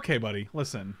 Okay, buddy,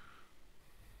 listen.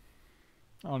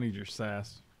 I don't need your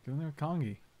sass. Give me a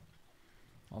Kongi.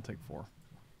 I'll take 4.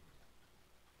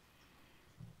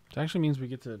 It actually means we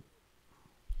get to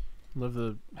live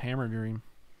the Hammer dream.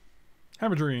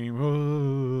 Have a dream.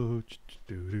 Oh,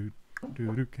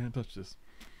 can't touch this.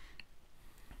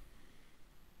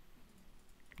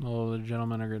 Although the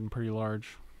gentlemen are getting pretty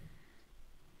large.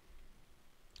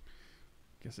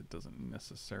 Guess it doesn't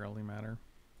necessarily matter.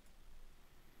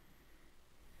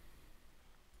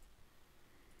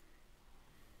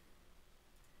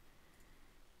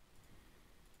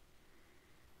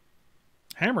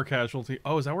 Hammer casualty.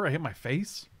 Oh, is that where I hit my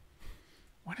face?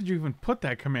 Why did you even put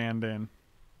that command in?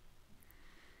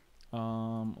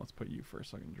 Let's put you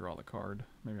first so I can draw the card.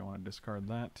 Maybe I want to discard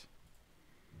that.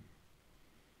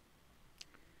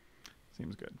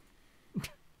 Seems good.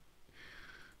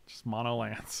 Just mono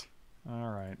lance.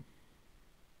 All right.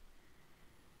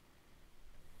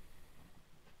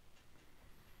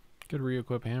 Good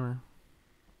re-equip Hammer.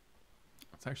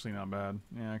 It's actually not bad.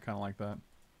 Yeah, I kind of like that.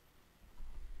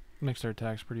 Makes their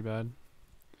attacks pretty bad.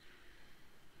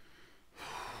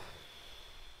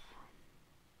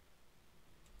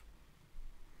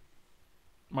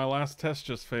 My last test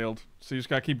just failed. So you just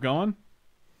gotta keep going?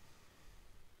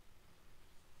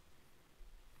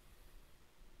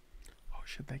 Oh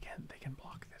shit, they can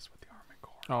block this with the Armored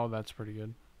Core. Oh, that's pretty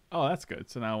good. Oh, that's good.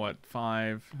 So now what?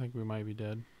 5. I think we might be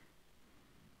dead.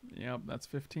 Yep, that's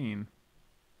 15.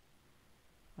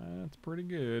 That's pretty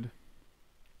good.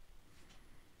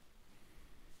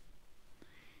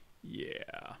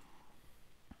 Yeah.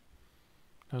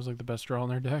 That was like the best draw on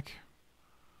their deck.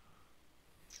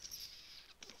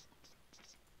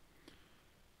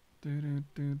 I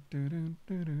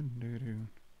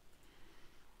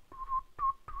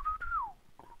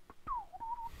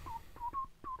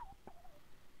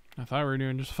thought we were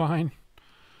doing just fine.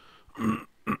 Yep,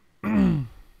 I'm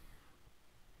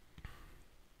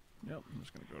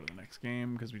just going to go to the next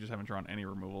game because we just haven't drawn any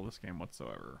removal this game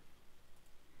whatsoever.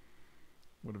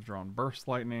 Would have drawn Burst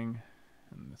Lightning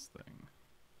and this thing.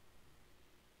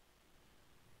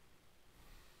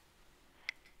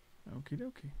 Okie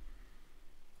dokie.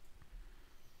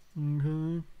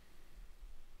 Okay.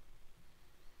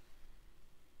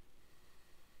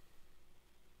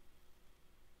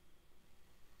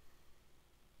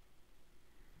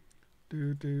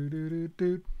 Do do do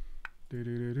do. Do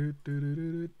do do do do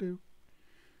do do.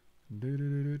 Do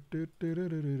do do do do do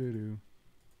do do do.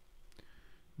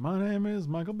 My name is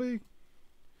Michael B.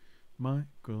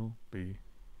 Michael B.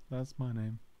 That's my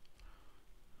name.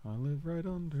 I live right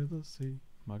under the sea.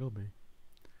 Michael B.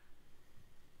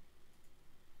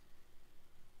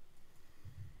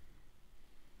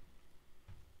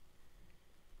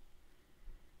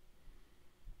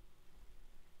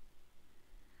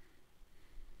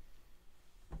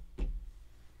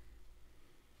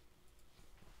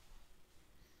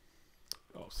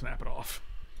 Oh, snap it off.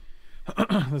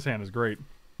 This hand is great.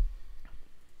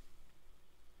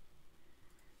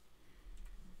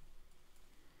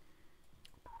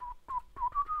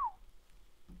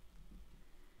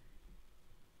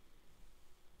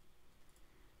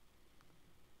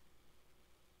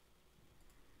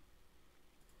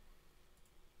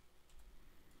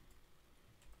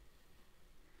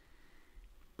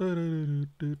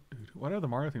 Why do the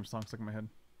Mario theme song stuck in my head?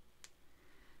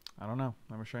 I don't know.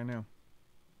 I wish I knew.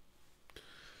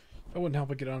 That wouldn't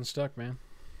help it get unstuck, man.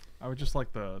 I would just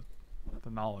like the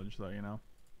knowledge, though, you know?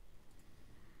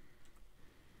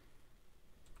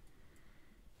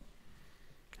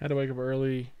 Had to wake up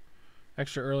early,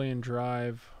 extra early, and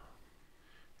drive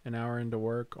an hour into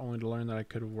work, only to learn that I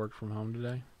could have worked from home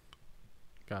today.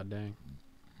 God dang.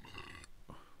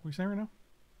 What are you saying right now?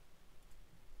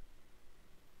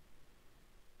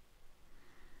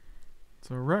 It's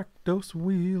a Rakdos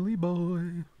wheelie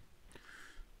boy.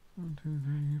 1, 2,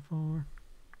 3, 4.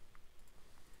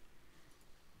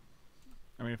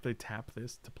 I mean, if they tap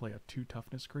this to play a 2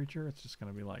 toughness creature, it's just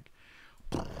going to be like...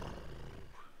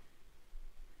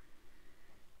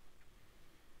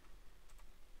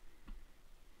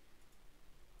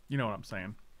 You know what I'm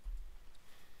saying.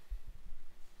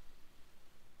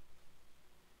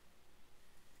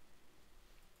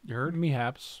 You heard?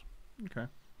 Mehaps. Okay.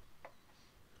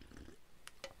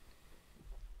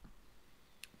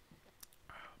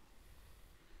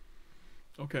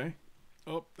 Okay.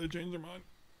 Oh, they changed their mind.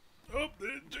 Oh, they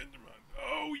didn't change their mind.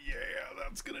 Oh, yeah,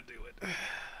 that's going to do it. 1,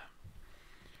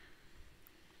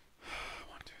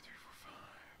 2, 3, 4,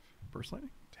 5. Burst lightning?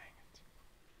 Dang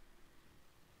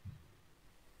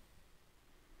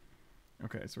it.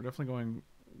 Okay, so we're definitely going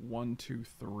 1, 2,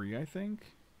 3, I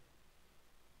think.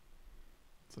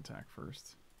 Let's attack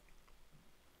first.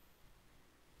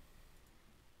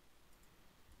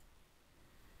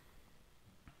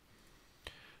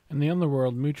 In the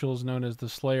underworld, Mutual is known as the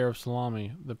Slayer of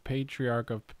Salami, the Patriarch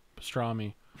of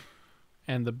Pastrami,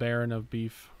 and the Baron of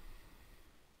Beef.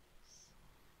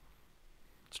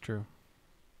 It's true.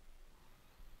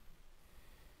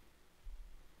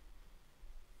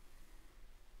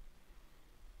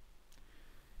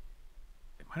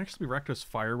 It might actually be Rakdos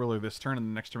Fire Wheeler this turn, and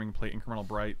the next turn we can play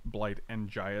Incremental Blight and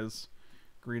Jaya's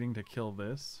Greeting to kill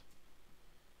this.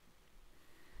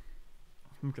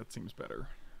 I think that seems better.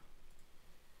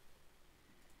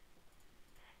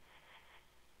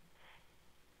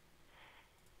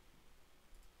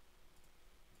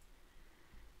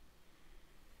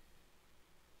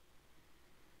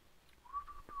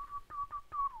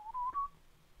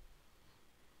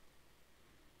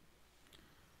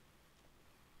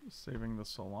 Saving the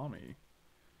salami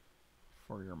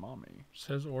for your mommy.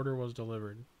 Says order was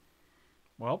delivered.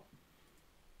 Well,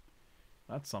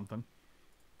 that's something.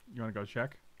 You want to go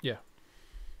check? Yeah.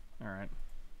 All right.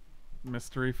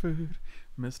 Mystery food.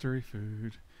 Mystery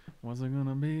food. What's it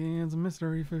gonna be? It's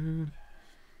mystery food.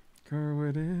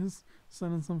 Kerwood is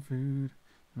sending some food.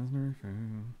 Mystery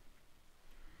food.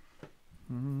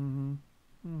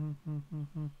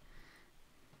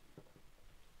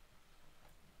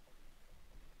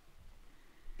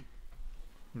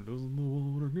 Doesn't the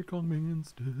water get coming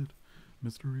instead?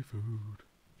 Mystery food.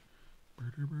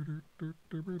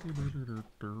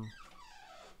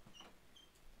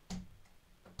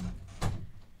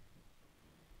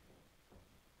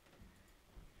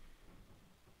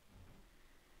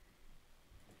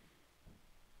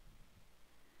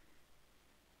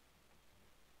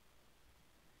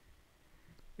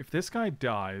 If this guy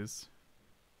dies,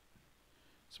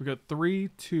 so we got 3,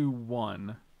 2,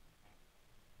 1.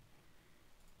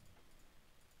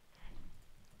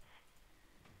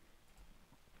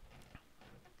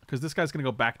 Because this guy's going to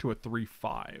go back to a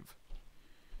 3-5.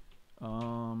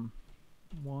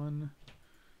 1,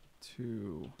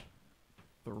 2,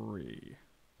 3.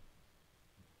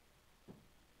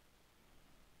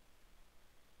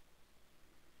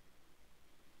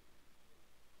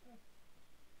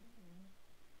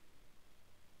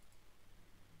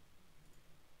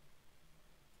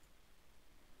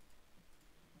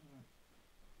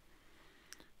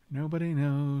 Nobody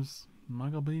knows.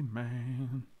 Muggle B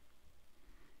man.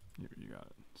 You got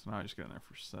it. So now I just get in there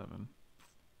for 7.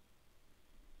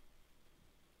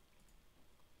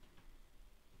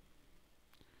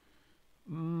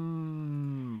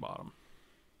 Bottom.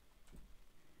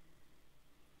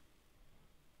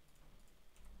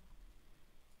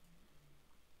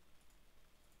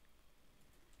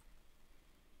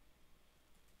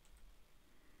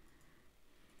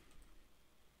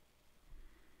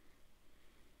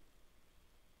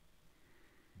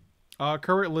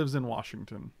 Kurt lives in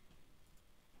Washington.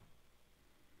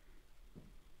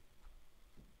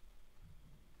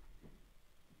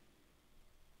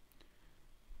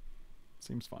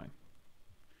 Seems fine.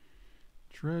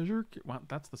 Treasure. Well,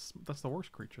 that's the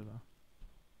worst creature though.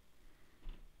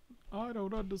 I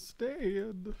don't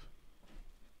understand.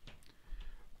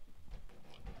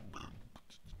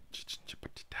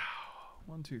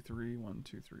 1, 2, 3. 1,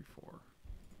 2, 3, 4.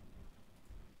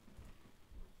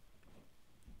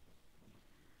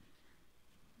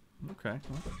 Okay.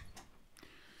 Well,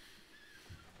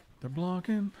 they're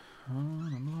blocking.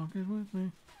 I'm blocking with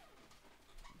me.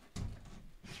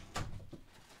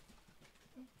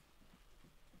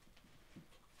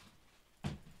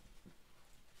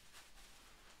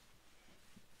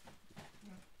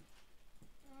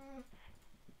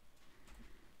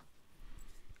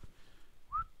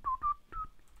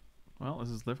 Well, this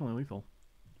is definitely lethal.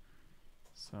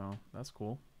 So, that's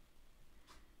cool.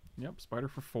 Yep, spider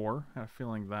for 4. Had a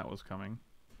feeling that was coming.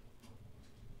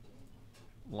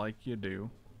 Like you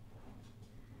do.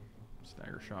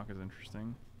 Stagger shock is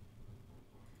interesting.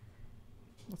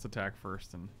 Let's attack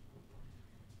first and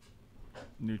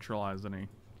neutralize any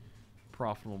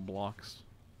profitable blocks.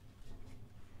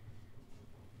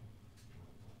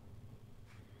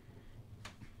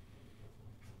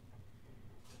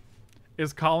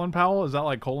 Is Colin Powell? Is that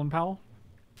like Colin Powell?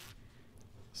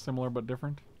 Similar but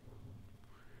different.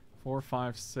 4,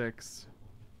 5, 6.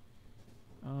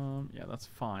 Yeah, that's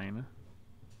fine.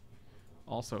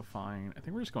 Also fine. I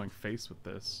think we're just going face with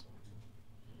this.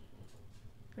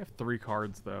 We have 3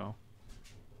 cards though.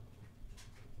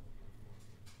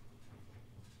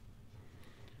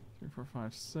 3, 4,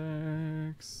 5,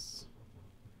 6.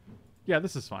 Yeah,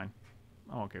 this is fine.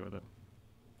 I'm okay with it.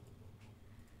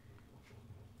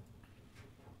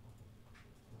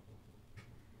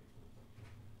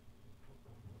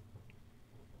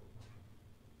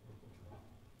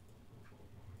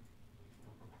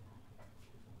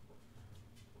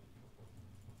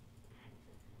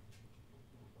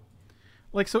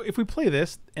 Like, so if we play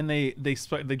this and they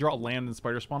draw land and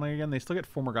spider spawning again, they still get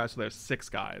 4 more guys, so there's 6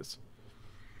 guys.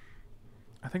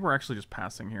 I think we're actually just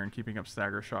passing here and keeping up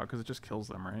stagger shot because it just kills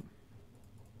them, right?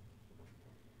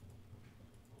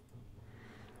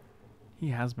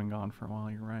 He has been gone for a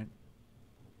while. You're right.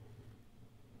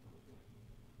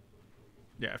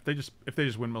 Yeah, if they just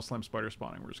windmill slam spider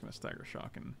spawning, we're just gonna stagger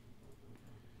shock and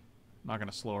not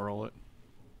gonna slow roll it.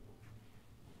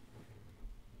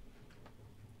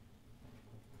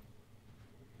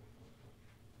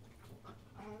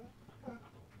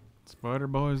 Spider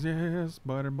boys, yeah.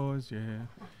 Spider boys, yeah.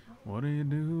 What do you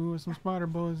do with some spider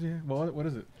boys, yeah? Well, what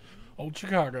is it? Old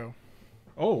Chicago.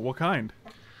 Oh, what kind?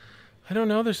 I don't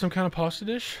know. There's some kind of pasta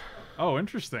dish. Oh,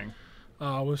 interesting.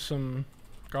 With some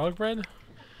garlic bread.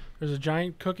 There's a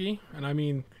giant cookie, and I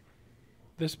mean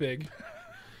this big.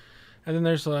 And then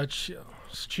there's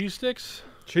cheese sticks.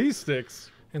 Cheese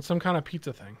sticks? And some kind of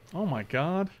pizza thing. Oh my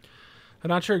god. I'm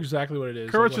not sure exactly what it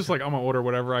is. Kurt's just like, I'm gonna order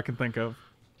whatever I can think of.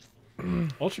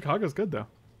 Old Chicago's good though.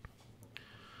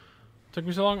 Took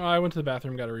me so long. Oh, I went to the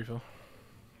bathroom, got a refill.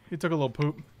 He took a little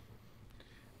poop.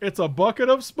 It's a bucket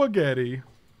of spaghetti.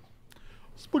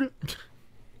 Spaghetti.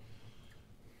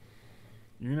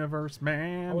 Universe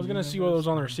man. I was gonna see what was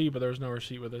on the receipt, but there was no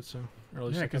receipt with it, so or at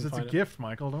least yeah, I because couldn't it's a find it. gift,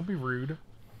 Michael. Don't be rude.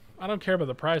 I don't care about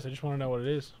the price. I just want to know what it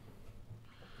is.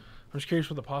 I'm just curious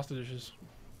what the pasta dish is.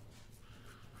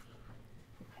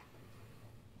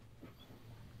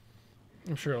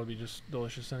 I'm sure it'll be just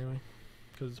delicious anyway,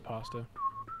 because it's pasta.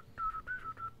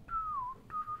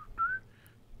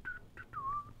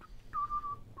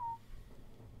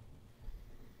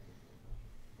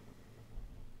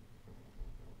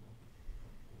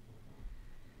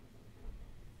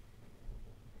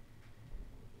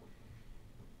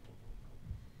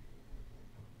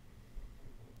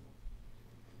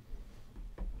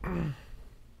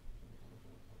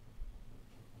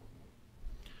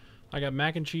 I got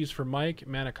mac and cheese for Mike,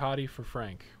 manicotti for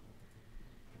Frank.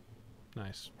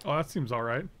 Nice. Oh, that seems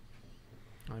alright.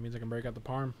 That means I can break out the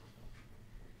parm.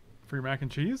 Free mac and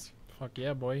cheese? Fuck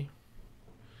yeah, boy.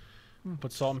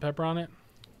 Put salt and pepper on it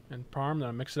and parm, then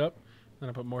I mix it up. Then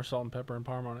I put more salt and pepper and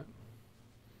parm on it.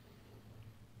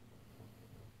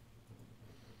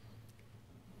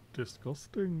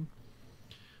 Disgusting.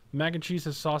 Mac and cheese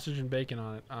has sausage and bacon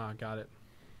on it. Ah, got it.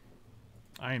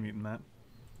 I ain't eating that.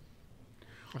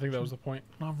 I think that was the point.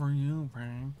 Not for you,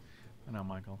 Frank. I know,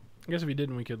 Michael. I guess if he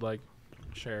didn't, we could, like,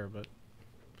 share, but...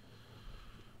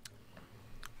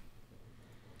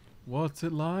 What's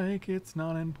it like? It's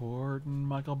not important,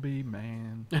 Michael B.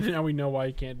 Man. And now we know why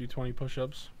he can't do 20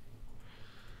 push-ups.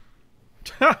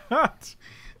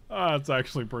 That's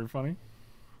actually pretty funny.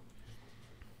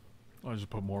 I just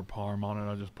put more parm on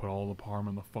it. I just put all the parm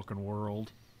in the fucking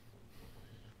world.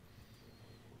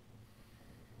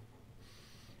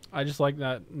 I just like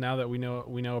that now that we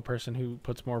know a person who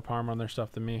puts more parm on their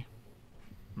stuff than me.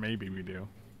 Maybe we do.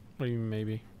 What do you mean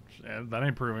maybe? That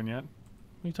ain't proven yet.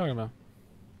 What are you talking about?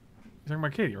 You're talking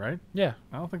about Katie, right? Yeah.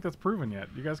 I don't think that's proven yet.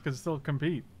 You guys could still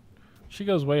compete. She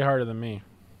goes way harder than me.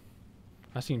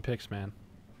 I seen pics, man.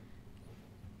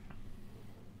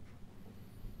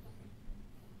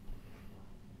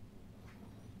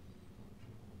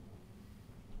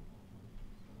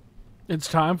 It's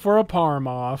time for a parm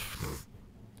off.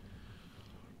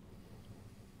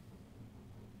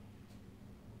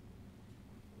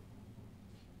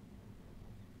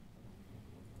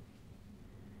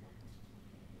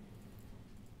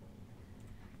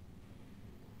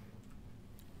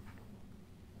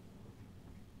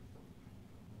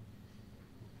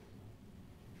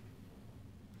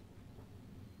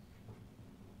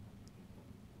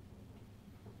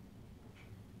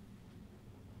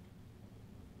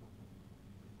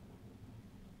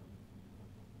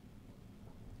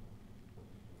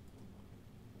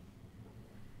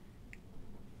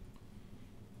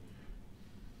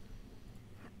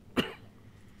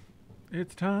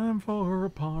 It's time for a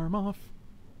parm off.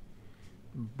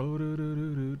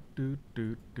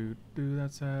 Bo-do-do-do-do-do-do-do.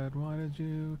 That's sad. Why did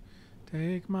you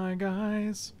take my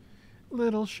guy's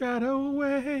little shadow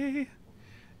away?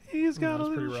 He's got a that's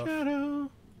pretty little rough. shadow.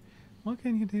 What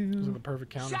can you This is do? the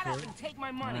perfect counter Shut for up it. and take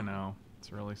my money. I know.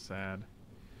 It's really sad.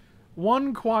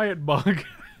 One quiet bug.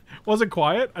 Was it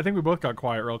quiet? I think we both got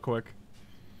quiet real quick.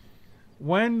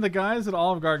 When the guys at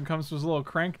Olive Garden comes to his little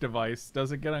crank device,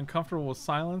 does it get uncomfortable with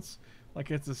silence? Like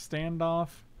it's a standoff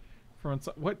from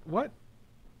inside? What?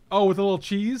 Oh, with a little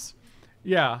cheese?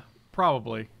 Yeah,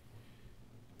 probably.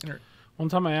 One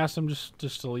time I asked him just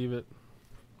to leave it.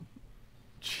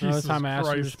 Another Jesus time I asked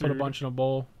him to Christ, just put a dude. bunch in a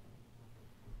bowl.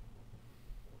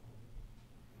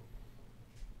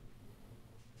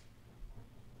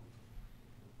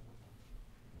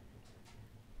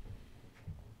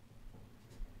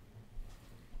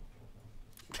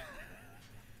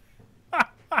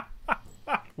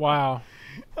 Wow.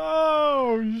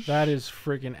 Oh, That is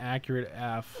freaking accurate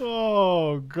F.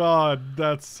 oh, God.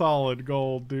 That's solid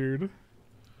gold, dude.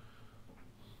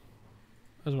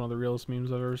 That's one of the realest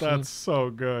memes I've ever seen. That's so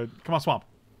good. Come on, Swamp.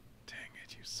 Dang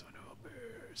it, you son of a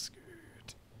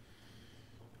biscuit.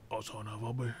 Oh, son of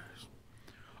a biscuit.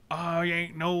 I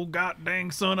ain't no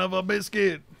goddamn son of a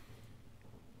biscuit.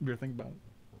 You ever think about it?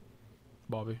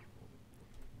 Bobby.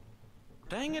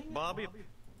 Dang it, Bobby.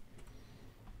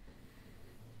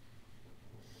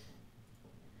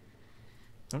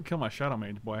 Don't kill my Shadow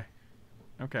Mage, boy.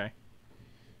 Okay.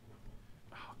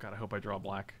 Oh, God, I hope I draw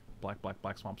black. Black,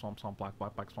 swamp, swamp, swamp, black,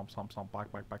 swamp, swamp, swamp, black,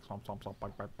 swamp, swamp, swamp,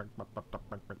 black,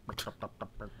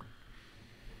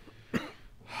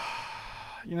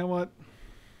 You know what?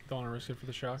 Don't want to risk it for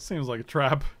the shock. Seems like a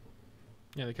trap.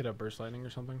 Yeah, they could have burst lightning or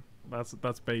something. That's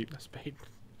bait. That's bait.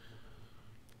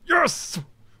 Yes!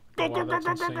 Go, Oh, wow, go, go, that's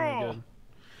go, go, insanely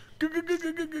go! good.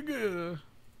 G-g-g-g-g-g-g.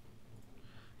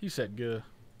 He said "guh."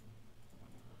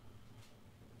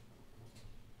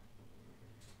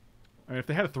 I mean, if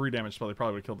they had a 3 damage spell, they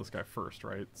probably would have killed this guy first,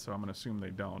 right? So I'm going to assume they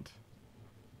don't.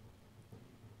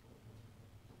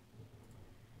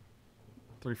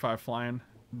 3/5 flying.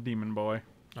 Demon boy.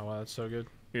 Oh wow, that's so good.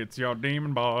 It's your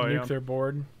demon boy. Nuke their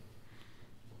board.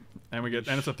 And we get,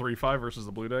 and it's a 3/5 versus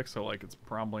the blue deck, so like it's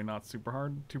probably not super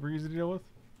hard, super easy to deal with.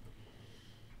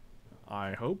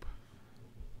 I hope.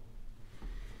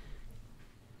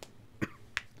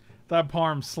 That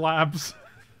parm slaps.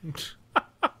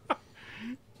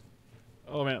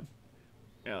 Oh man.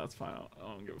 Yeah, that's fine. I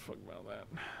don't give a fuck about that.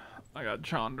 I got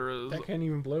Chandra's. That can't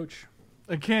even bloach.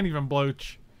 I can't even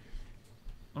bloach.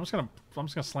 I'm just gonna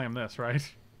slam this, right?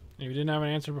 If you didn't have an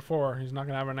answer before, he's not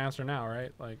gonna have an answer now,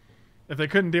 right? Like, If they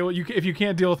couldn't deal with you, if you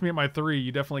can't deal with me at my 3,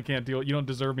 you definitely can't deal. You don't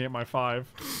deserve me at my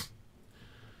 5.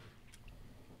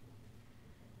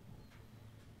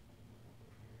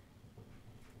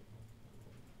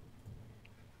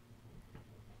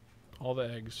 all the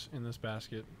eggs in this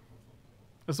basket.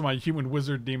 This is my human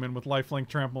wizard demon with lifelink,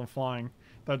 trample, and flying.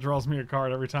 That draws me a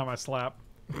card every time I slap.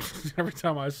 Every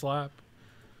time I slap.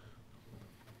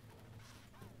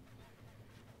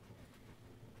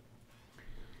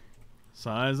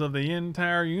 Size of the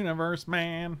entire universe,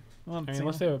 man. I mean,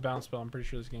 unless they have a bounce spell, I'm pretty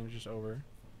sure this game's just over.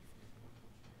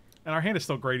 And our hand is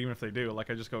still great even if they do. Like,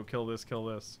 I just go kill this, kill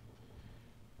this.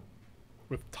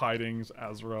 With Tidings,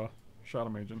 Azra, Shadow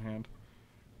Mage in hand.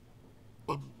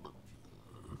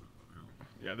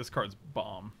 Yeah, this card's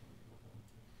bomb.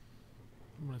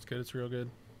 When it's good, it's real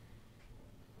good.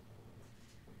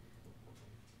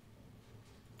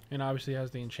 And obviously has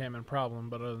the enchantment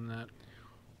problem, but other than that...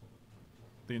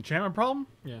 The enchantment problem?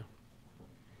 Yeah.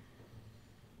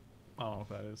 I don't know what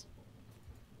that is.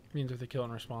 Means if the kill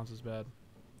in response is bad.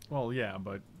 Well, yeah,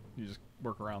 but you just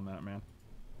work around that, man.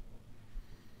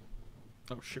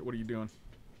 Oh shit, what are you doing?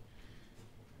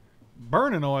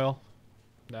 Burning oil.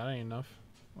 That ain't enough.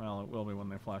 Well, it will be when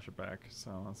they flash it back,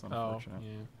 so that's Oh, unfortunate.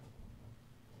 yeah.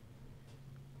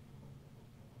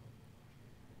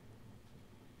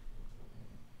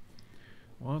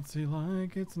 What's he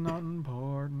like? It's not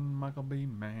important. Michael B.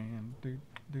 Man. Do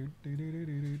do do do do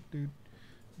do do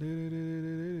do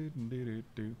do do do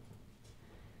do.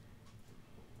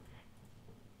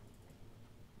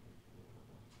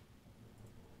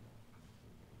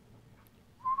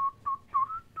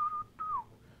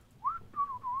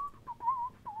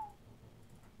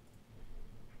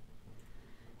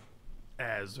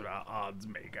 Ezra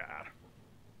Oddsmaker.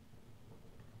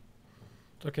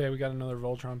 It's okay, we got another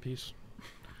Voltron piece.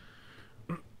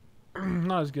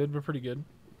 Not as good, but pretty good.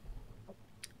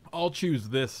 I'll choose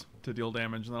this to deal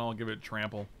damage, and then I'll give it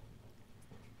trample.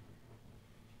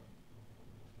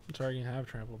 It's already gonna have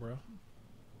trample, bro.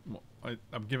 Well,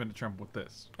 I'm giving it trample with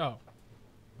this. Oh.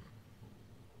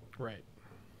 Right.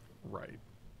 Right.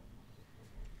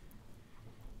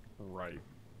 Right.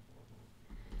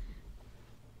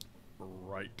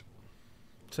 Right.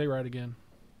 Say right again.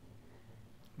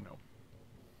 No.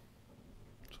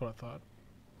 That's what I thought.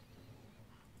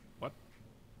 What?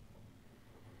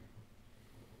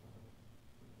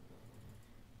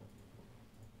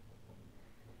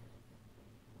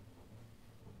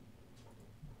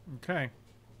 Okay.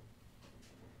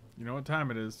 You know what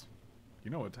time it is. You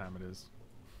know what time it is.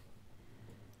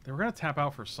 They were going to tap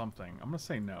out for something. I'm going to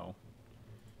say no.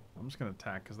 I'm just going to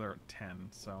attack because they're at 10,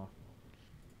 so...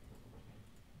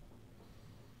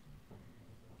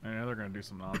 I know they're going to do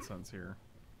some nonsense here.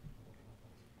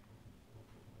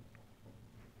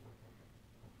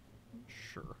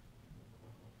 Sure.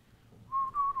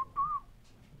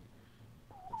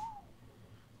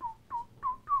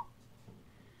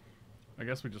 I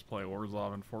guess we just play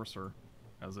Orzhov Enforcer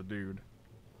as a dude.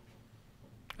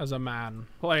 As a man.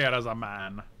 Play it as a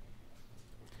man.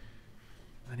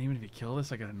 And even if you kill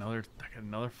this, I get another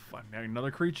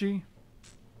creature.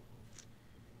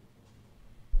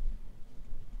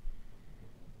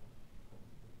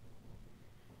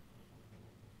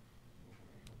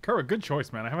 Kerwin, good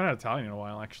choice, man. I haven't had Italian in a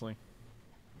while, actually.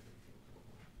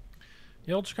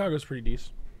 Yeah, old Chicago's pretty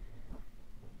decent.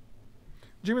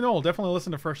 Jimmy Noel, definitely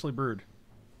listen to Freshly Brewed.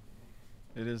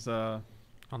 It is, I'll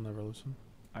never listen.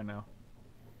 I know.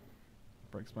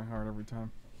 Breaks my heart every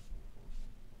time.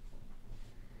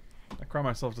 I cry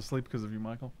myself to sleep because of you,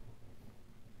 Michael.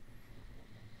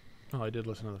 Oh, I did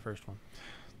listen to the first one.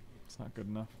 It's not good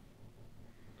enough.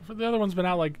 For the other one's been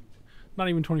out like not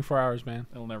even 24 hours, man.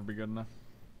 It'll never be good enough.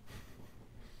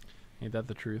 Ain't that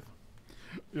the truth?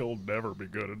 It'll never be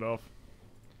good enough.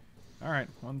 Alright,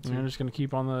 1, 2. You're just gonna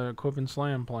keep on the equip and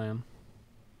slam plan.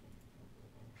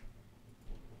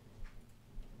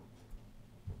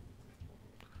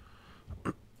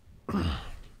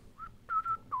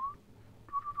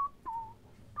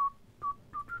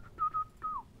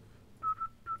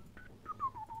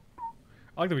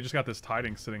 I like that we just got this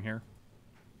tiding sitting here.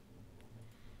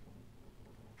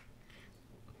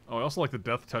 Oh, I also like the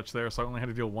death touch there, so I only had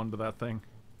to deal 1 to that thing.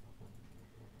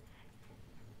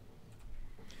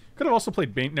 Could have also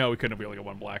played Bane. No, we couldn't have. We only got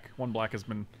 1 black. 1 black has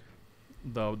been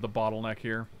the bottleneck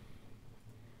here.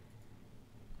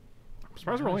 I'm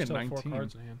surprised we're only at Still have 19. 4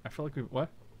 cards in hand. I feel like we what?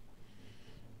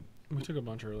 We took a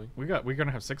bunch early. We're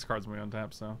gonna have 6 cards when we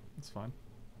untap, so it's fine.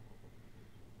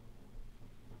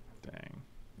 Dang,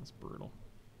 that's brutal.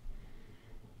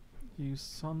 You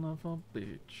son of a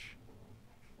bitch.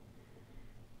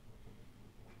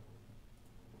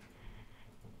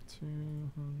 2.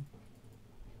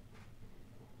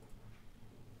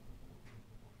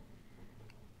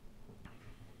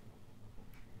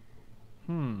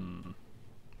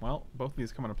 Well, both of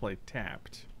these come into play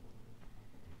tapped.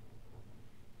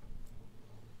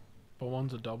 But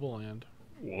one's a double land.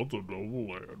 What's a double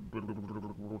land?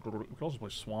 We could also play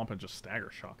Swamp and just stagger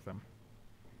shock them.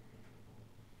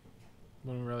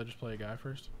 Wouldn't we rather just play a guy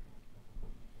first?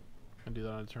 And do that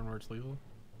on a turn where it's lethal?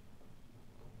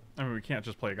 I mean, we can't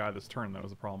just play a guy this turn. That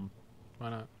was a problem. Why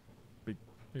not? Be-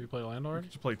 Maybe play land We already?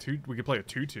 could just play two. We could play a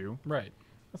 2/2. Right.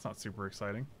 That's not super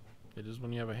exciting. It is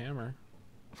when you have a hammer.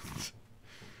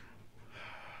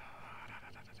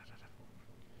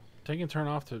 Taking a turn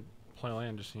off to play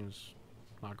land just seems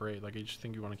not great. Like, I just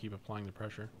think you want to keep applying the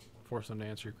pressure. Force them to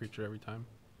answer your creature every time.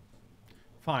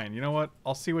 Fine. You know what?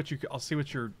 I'll see what you. I'll see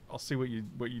what you're. I'll see what you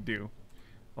do.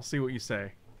 I'll see what you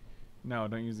say. No,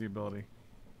 don't use the ability.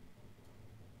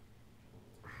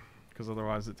 Because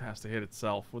otherwise it has to hit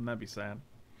itself. Wouldn't that be sad?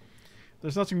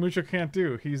 There's nothing Mucho can't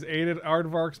do. He's aided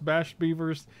aardvarks, bashed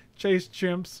beavers, chased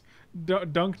chimps,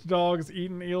 dunked dogs,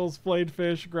 eaten eels, flayed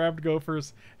fish, grabbed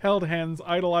gophers, held hens,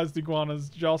 idolized iguanas,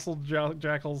 jostled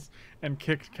jackals, and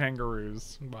kicked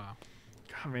kangaroos. Wow.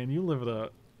 God, man, you live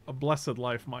a blessed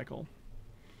life, Michael.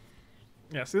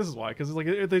 Yeah, see, this is why. Because like,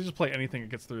 if they just play anything, it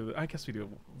gets through. I guess we do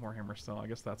Warhammer still. I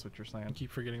guess that's what you're saying. I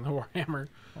keep forgetting the Warhammer.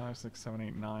 5, 6, 7,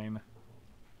 8, 9.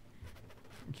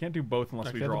 You can't do both unless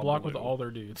Like, we they have draw to block blue. with all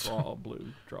their dudes. Draw blue,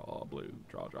 draw blue,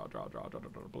 draw blue,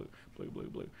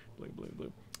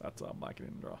 blue. That's black and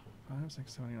didn't draw. 5,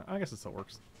 6, 7, 8, 9. I guess it still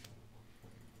works.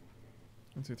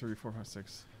 1, 2, 3, 4, 5,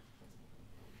 6.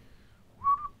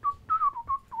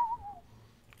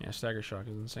 Yeah, Stagger Shock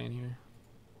is insane here.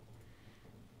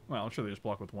 Well, I'm sure they just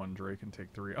block with 1 Drake and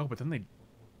take 3. Oh, but then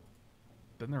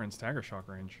they're in Stagger Shock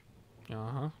range.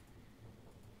 Uh-huh.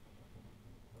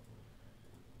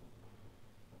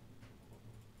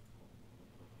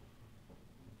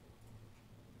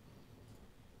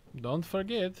 Don't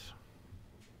forget.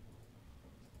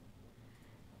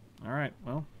 All right,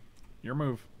 well, your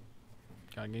move.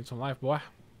 Gotta gain some life, boy.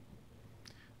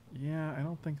 Yeah, I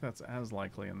don't think that's as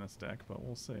likely in this deck, but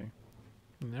we'll see.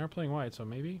 And they're playing white, so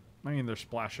maybe. I mean, they're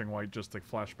splashing white just like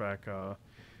flashback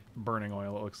burning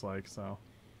oil, it looks like, so.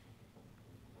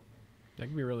 That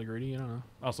could be really greedy, I don't know.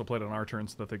 I also played on our turn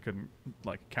so that they couldn't,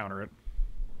 like, counter it.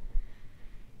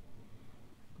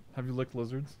 Have you licked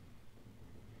lizards?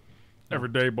 No. Every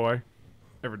day, boy.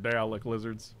 Every day I lick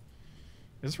lizards.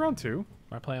 Is this round 2?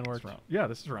 My plan worked. Yeah,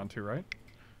 this is round 2, right?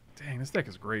 Dang, this deck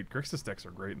is great. Grixis decks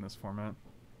are great in this format.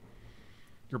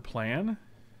 Your plan?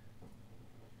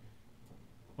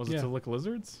 Was it Yeah. to lick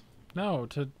lizards? No,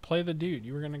 to play the dude.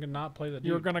 You were gonna not play the dude.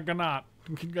 You were gonna not.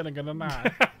 You're gonna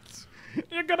not.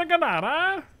 You're gonna not,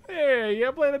 huh? Hey, you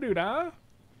play the dude, huh?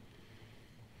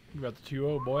 You got the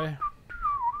 2-0, boy.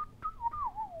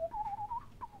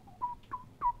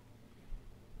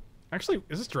 Actually,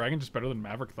 is this dragon just better than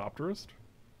Maverick Thopterist?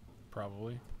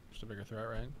 Probably. Just a bigger threat,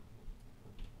 right?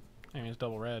 I mean, it's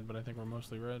double red, but I think we're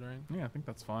mostly red, right? Yeah, I think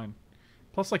that's fine.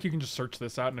 Plus, like, you can just search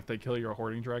this out, and if they kill your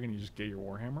Hoarding Dragon, you just get your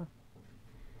Warhammer.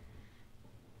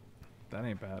 That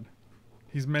ain't bad.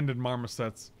 He's mended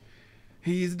marmosets.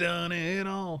 He's done it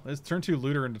all. His turn 2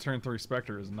 Looter into turn 3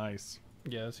 Spectre is nice.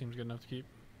 Yeah, that seems good enough to keep.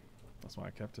 That's why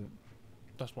I kept it.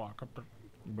 Just walk up.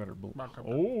 You better... Walk up.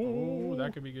 Oh! Oh,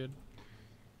 that could be good.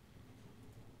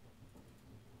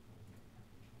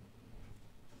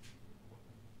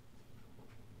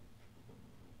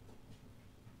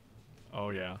 Oh,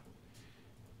 yeah.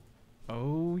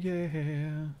 Oh,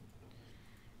 yeah.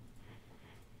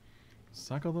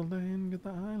 Cycle the lane, get the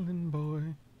island, boy.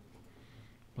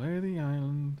 Play the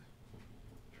island.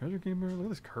 Treasure Keeper. Look at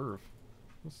this curve.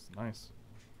 This is nice.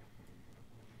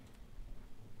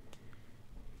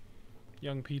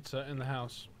 Young pizza in the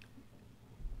house.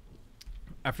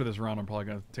 After this round, I'm probably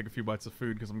going to take a few bites of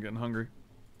food because I'm getting hungry.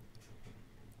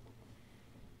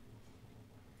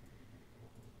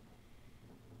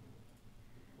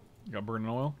 You got burning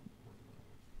oil?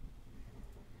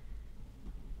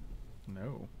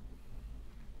 No.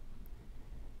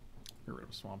 Get rid of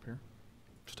a swamp here.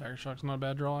 Stagger Shock's not a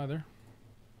bad draw either.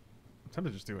 I'm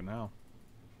tempted to just do it now.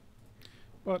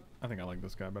 But I think I like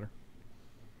this guy better.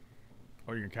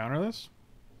 Oh, you can counter this?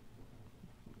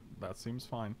 That seems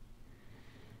fine.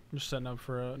 I'm just setting up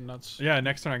for nuts. Yeah,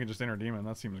 next turn I can just Inner Demon.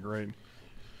 That seems great.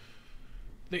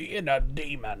 The Inner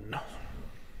Demon.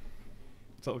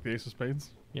 Is that like the Ace of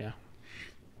Spades? Yeah.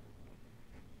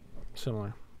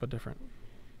 Similar, but different.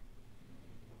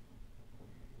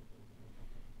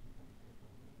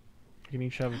 You can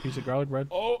each have a piece of garlic bread.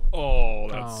 Oh,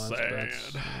 that's sad.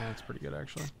 That's pretty good,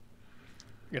 actually.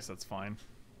 I guess that's fine.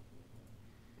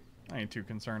 I ain't too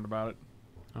concerned about it.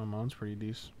 Oh, mine's pretty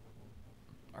decent.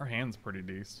 Our hand's pretty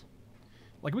decent.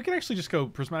 Like, we could actually just go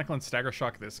Prismatic Lens, Stagger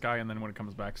Shock this guy, and then when it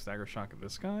comes back, Stagger Shock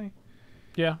this guy.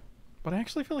 Yeah. But I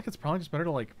actually feel like it's probably just better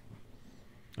to, like...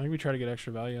 I think we try to get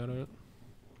extra value out of it.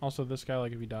 Also, this guy,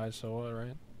 like, if he dies, so what,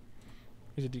 right?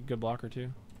 He's a good blocker,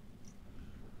 too.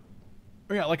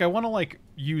 Yeah, like, I want to, like,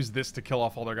 use this to kill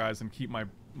off all their guys and keep my You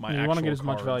want to get as actual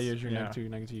much cards. value as your Yeah.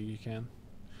 negative you can.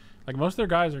 Like most of their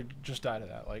guys are just died of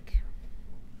that. Like,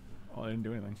 Oh, I didn't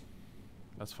do anything.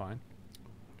 that's fine.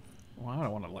 Well, I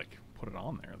don't want to like put it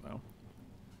on there though.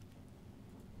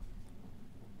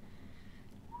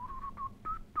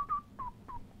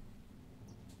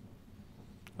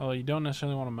 Although you don't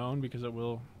necessarily want to moan because it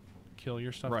will kill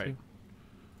your stuff Right. too.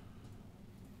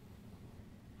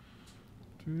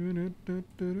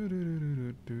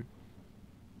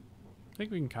 I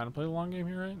think we can kind of play the long game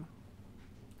here, right?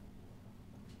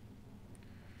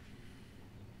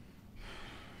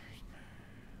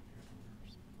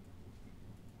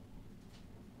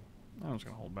 I'm just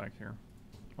gonna hold back here.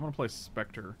 I'm gonna play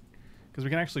Spectre because we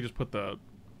can actually just put the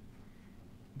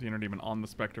Inner Demon on the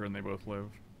Spectre and they both live.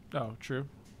 Oh, true.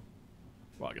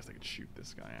 Well, I guess they could shoot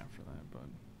this guy after that, but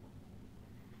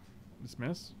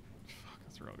dismiss. Fuck,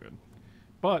 that's real good.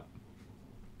 But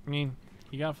I mean,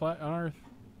 he got flat on Earth.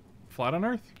 flat on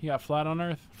Earth, He got flat on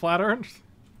Earth. flat Earth.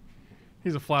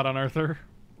 He's a flat on Earther.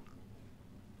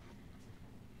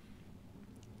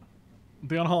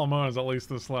 The Unhollow is at least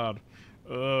this loud.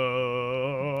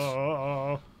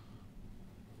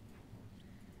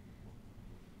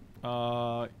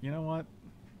 You know what?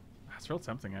 That's real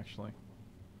tempting, actually.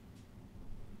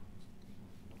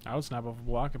 I would snap off a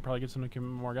block. It probably gets them to kill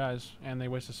more guys, and they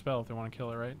waste a spell if they want to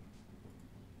kill it, right?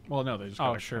 Well, no, they just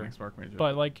Oh, got sure. Cunning Spark Mage.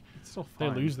 But like, it's still they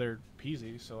fine. lose their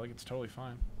peasy, so like it's totally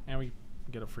fine, and we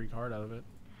get a free card out of it.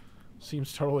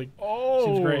 Seems totally. Oh,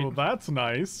 Seems great. That's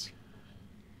nice.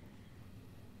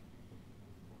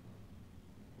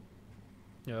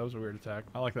 Yeah, that was a weird attack.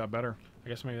 I like that better. I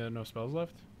guess maybe there are no spells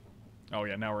left. Oh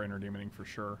yeah, now we're Inner Demoning for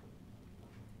sure.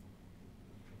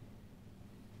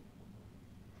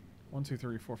 1, 2,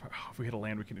 3, 4, 5. Oh, if we hit a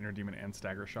land, we can Inner Demon and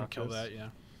Stagger Shot. Kill this. that, yeah.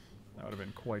 That would have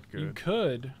been quite good. You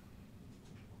could.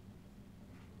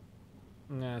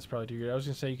 Nah, that's probably too good. I was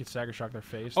gonna say you could stagger shock their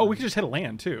face. Oh, and- we could just hit a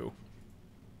land too.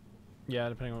 Yeah,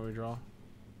 depending on what we draw.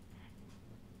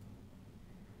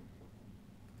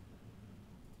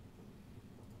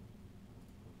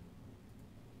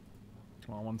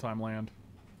 Come on, one-time land.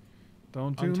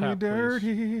 Don't do me Untap, please.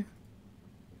 dirty.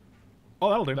 Oh,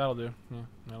 that'll do. That'll do. Yeah,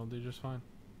 that'll do just fine.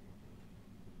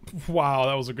 Wow,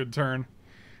 that was a good turn.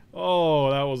 Oh,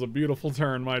 that was a beautiful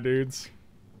turn, my dudes.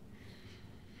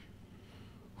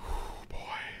 Boy.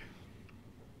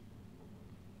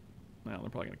 Well, they're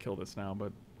probably going to kill this now,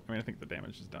 but I mean, I think the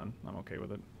damage is done. I'm okay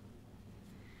with it.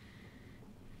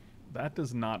 That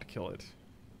does not kill it.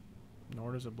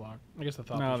 Nor does it block. I guess the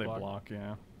thought No, was they block. block,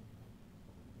 yeah.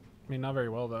 I mean, not very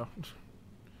well though.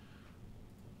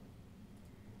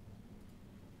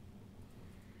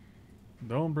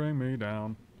 Don't bring me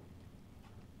down.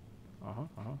 So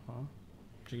you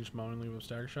can just moan and leave with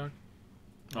stagger shock.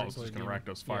 Oh, it's just going to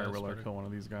Rakdos Fire that's Will or better. kill one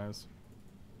of these guys.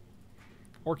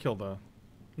 Or kill the...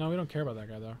 No, we don't care about that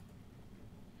guy though.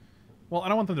 Well, I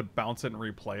don't want them to bounce it and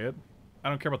replay it. I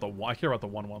don't care about the... I care about the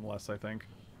 1/1 less, I think.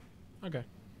 Okay.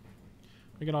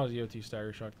 We can always EOT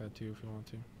stagger shock that too if you want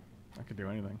to. I could do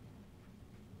anything.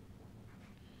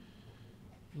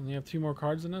 And you have 2 more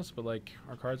cards than us, but like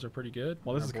our cards are pretty good.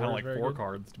 Well, this Our is kind of board like very 4 good.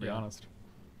 cards, to be Yeah. honest.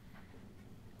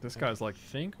 This guy's like I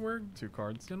think we're 2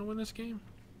 cards. gonna win this game.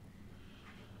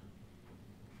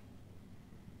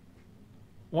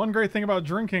 One great thing about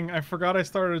drinking, I forgot I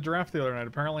started a draft the other night.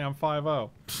 Apparently I'm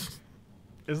 5-0.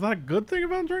 Is that a good thing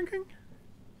about drinking?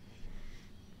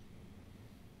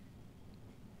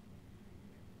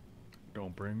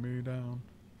 Don't bring me down.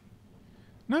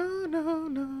 No, no,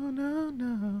 no, no,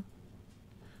 no.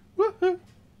 Woohoo!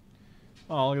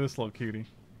 Oh, look at this little cutie.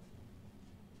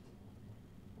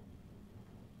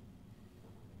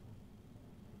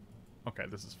 Okay,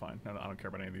 this is fine. I don't care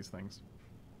about any of these things.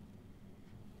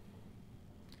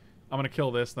 I'm gonna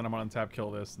kill this, then I'm gonna untap,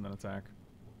 kill this, and then attack.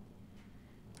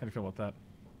 How do you feel about that?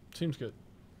 Seems good.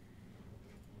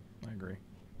 I agree.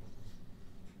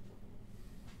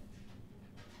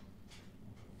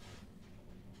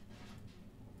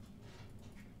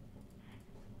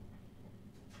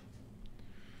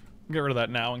 Get rid of that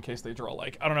now in case they draw,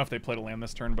 like, I don't know if they played a land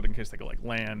this turn, but in case they go like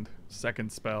land,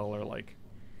 second spell, or like...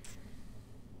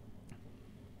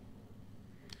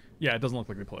 Yeah, it doesn't look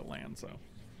like they play a land, so...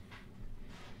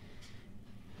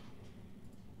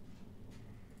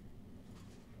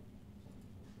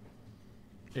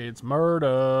 It's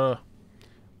murder.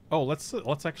 Oh, let's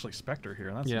actually Spectre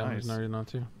here. That's yeah, nice. there's no reason not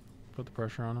to. Put the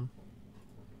pressure on him.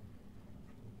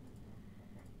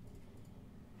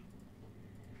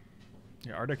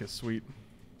 Yeah, our deck is sweet.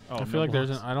 Oh, I feel like there's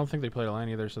Nimblehawks. I don't think they played a land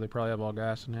either, so they probably have all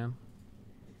gas in hand.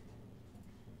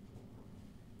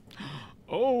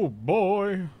 Oh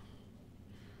boy.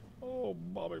 Oh,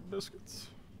 Bobby Biscuits.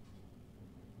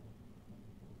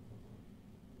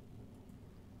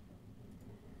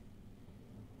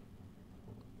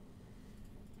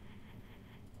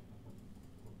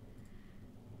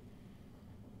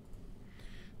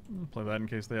 Play that in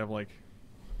case they have like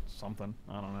something.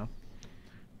 I don't know.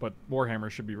 But Warhammer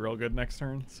should be real good next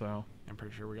turn, so I'm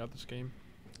pretty sure we got this game.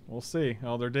 we'll see.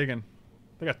 Oh, they're digging.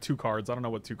 They got 2 cards. I don't know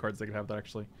what 2 cards they could have that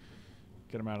actually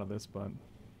get them out of this, but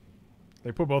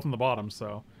they put both on the bottom,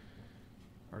 so.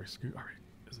 Alright,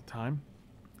 is it time?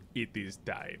 It is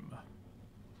time.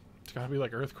 It's gotta be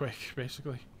like Earthquake,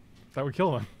 basically. That would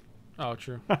kill them. Oh,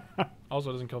 true. Also,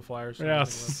 it doesn't kill flyers. So Yeah,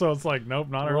 so it's like, nope,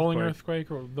 not a rolling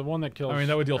Earthquake. Earthquake, or the one that kills. I mean,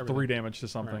 that would deal everything. 3 damage to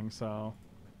something, Right. so.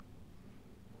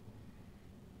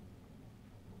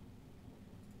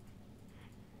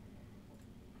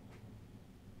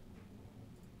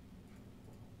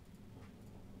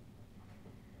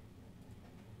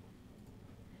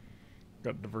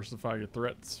 Got to diversify your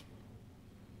threats.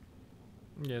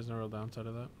 Yeah, there's no real downside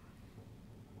of that.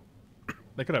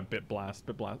 They could have Bit Blast.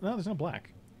 No, there's no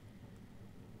black.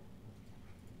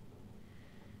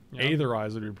 Yeah. Aether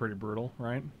Eyes would be pretty brutal,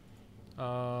 right?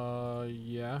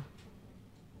 Yeah.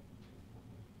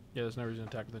 Yeah, there's no reason to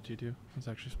attack with the 2/2. That's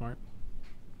actually smart.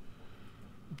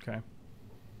 Okay.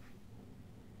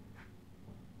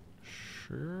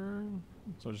 Sure.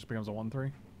 So it just becomes a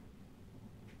 1/3.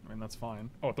 I mean, that's fine.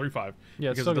 Oh, 3/5. Yeah,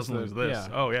 because still it gets doesn't lose the- this.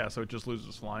 yeah. Oh, yeah. So it just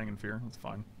loses flying and fear. That's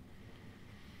fine.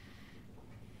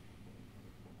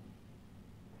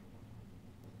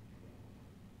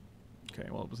 Okay.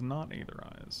 Well, it was not Aether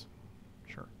Eyes.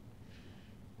 Sure.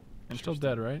 It's still Interesting.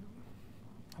 dead, right?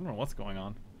 I don't know what's going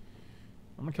on.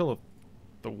 I'm gonna kill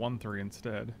the 1/3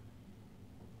 instead.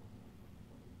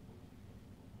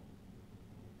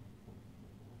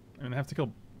 I'm gonna have to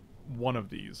kill one of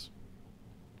these.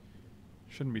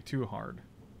 Shouldn't be too hard.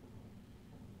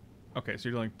 Okay, so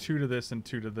you're doing 2 to this and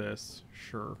 2 to this.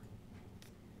 Sure.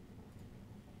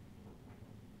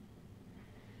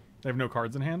 They have no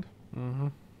cards in hand? Mm-hmm.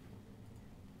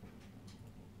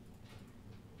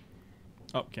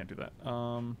 Oh, can't do that.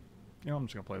 I'm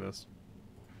just gonna play this.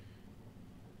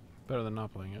 Better than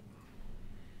not playing it.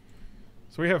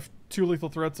 So we have 2 lethal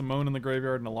threats, a Moan in the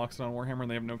graveyard, and a Loxodon Warhammer, and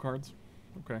they have no cards?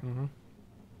 Okay. Mm-hmm.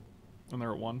 And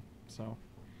they're at 1, so.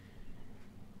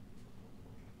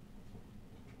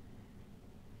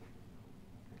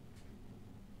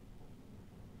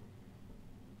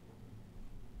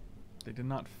 They did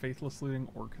not Faithless Looting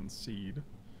or Concede.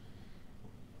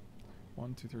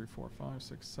 1, 2, 3, 4, 5,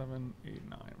 6, 7, 8,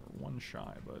 9. We're 1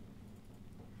 shy, but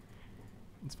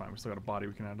it's fine. We still got a body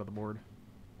we can add to the board.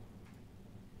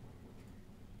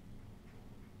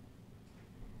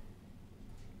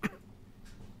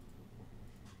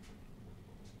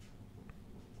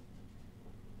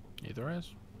 Either as.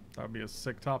 That would be a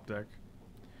sick top deck.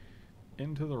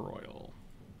 Into the Royal.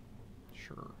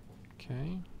 Sure.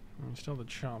 Okay. And still the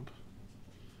chump.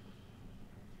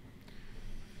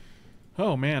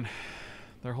 Oh, man.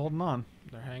 They're holding on.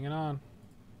 They're hanging on.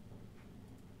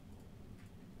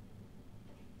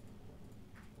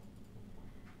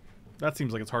 That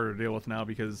seems like it's harder to deal with now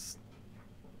because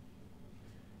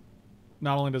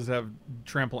not only does it have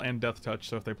trample and death touch,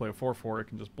 so if they play a 4/4 it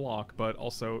can just block, but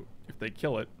also if they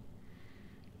kill it,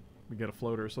 we get a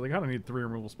floater. So they kind of need 3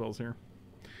 removal spells here.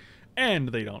 And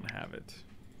they don't have it.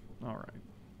 Alright.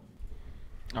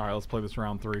 Alright, let's play this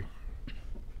round 3.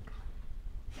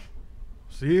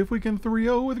 See if we can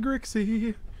 3-0 with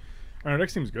Grixie. Our deck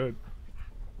seems good.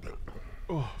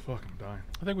 Oh, fuck, I'm dying.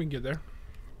 I think we can get there.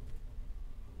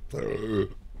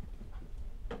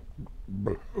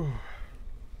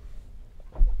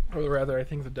 Or rather, I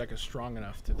think the deck is strong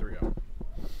enough to 3-0.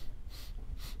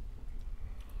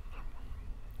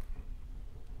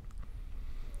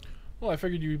 Well, I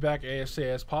figured you'd be back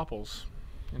ASAS Popples.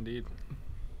 Indeed.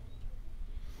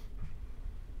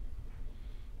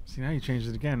 See, now you changed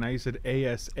it again. Now you said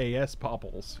ASAS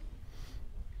Popples.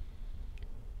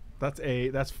 That's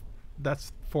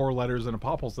 4 letters and a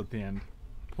Popples at the end.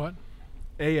 What?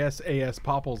 ASAS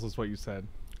Popples is what you said.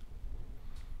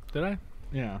 Did I?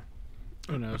 Yeah.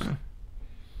 Who knows?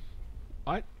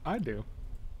 I do.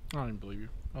 I don't even believe you.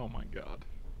 Oh my god.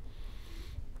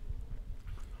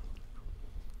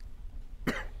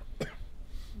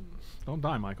 Don't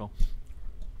die, Michael.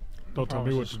 Don't tell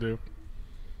me what to do.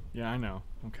 Yeah, I know.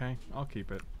 Okay, I'll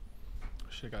keep it.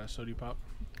 Should have got a sody pop.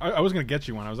 I was gonna get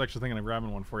you one. I was actually thinking of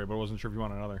grabbing one for you, but I wasn't sure if you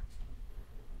want another.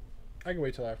 I can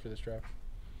wait till after this draft.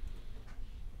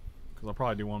 Because I'll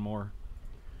probably do one more.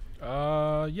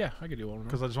 Yeah, I could do one more.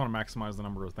 Because I just want to maximize the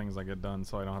number of things I get done,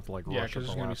 so I don't have to like Yeah, rush because it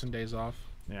there's for going to be last. some days off.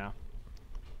 Yeah.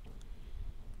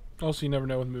 Also, you never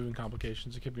know with moving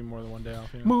complications. It could be more than one day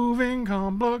off. You know? Moving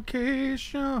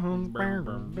complications. You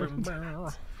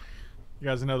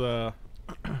guys know the...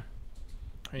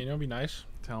 Hey, you know, it'd be nice.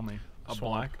 Tell me. A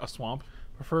Swamp. swamp?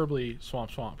 Preferably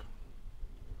swamp.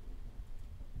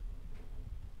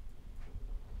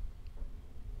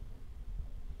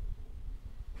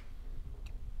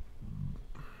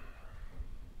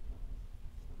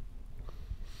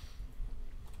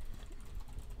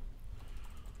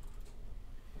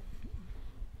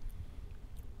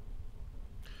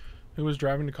 Who was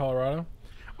driving to Colorado?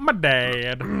 My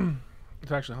dad.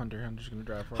 It's actually Hunter. Hunter's gonna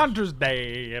drive for us. Hunter's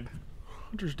dad.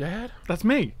 Hunter's dad? That's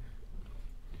me.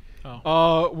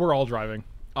 Oh. We're all driving.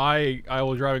 I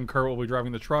will be driving. Kurt will be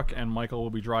driving the truck, and Michael will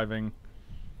be driving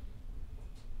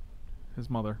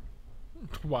his mother.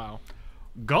 Wow.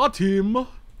 Got him.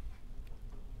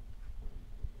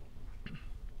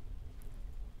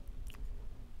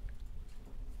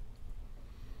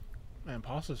 Man,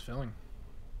 pasta's filling.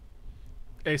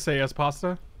 SAS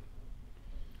pasta.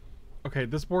 Okay,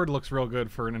 this board looks real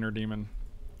good for an inner demon.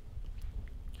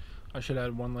 I should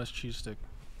add one less cheese stick.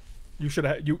 You should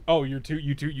have you. Oh, you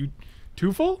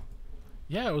two full?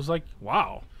 Yeah, it was like,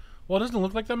 Wow. well, it doesn't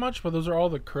look like that much, but those are all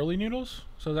the curly noodles.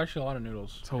 So there's actually a lot of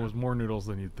noodles. So it was more noodles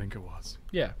than you'd think it was.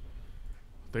 Yeah.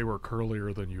 They were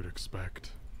curlier than you'd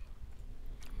expect.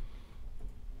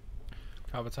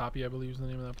 Cavatappi, I believe, is the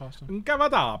name of that pasta.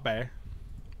 Cavatape.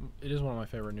 It is one of my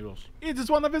favorite noodles. It is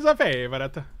one of his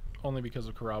favorite. Only because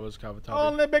of Caraba's cavatappi.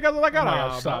 Only because of the Oh my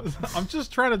God, stop. I'm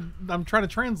just trying to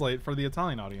translate for the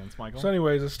Italian audience, Michael. So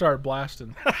anyways, let's start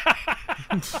blasting.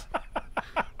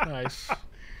 Nice.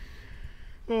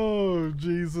 Oh,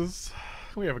 Jesus.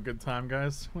 We have a good time,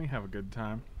 guys. We have a good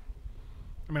time.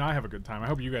 I mean, I have a good time. I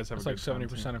hope you guys have It's a like good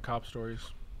time. 70% of cop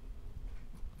stories.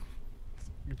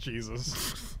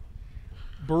 Jesus.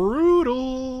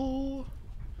 Brutal.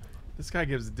 This guy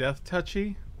gives death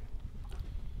touchy.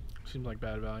 Seems like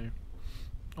bad value.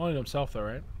 Only to himself, though,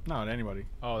 right? No, to anybody.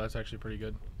 Oh, that's actually pretty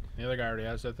good. The other guy already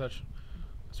has death touch.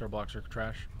 So our blocks are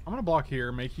trash. I'm going to block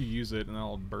here, make you use it, and then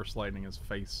I'll burst lightning his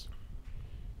face.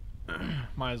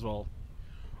 Might as well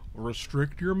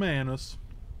restrict your manus.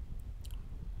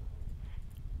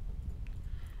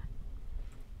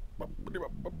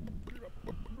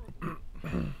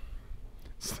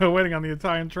 Still waiting on the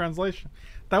Italian translation.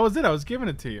 That was it. I was giving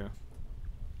it to you.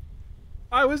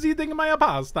 I was eating my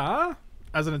pasta.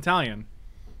 As an Italian,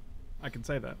 I can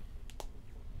say that.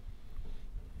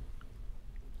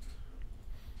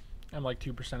 I'm like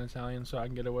 2% Italian, so I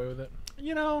can get away with it.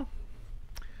 You know,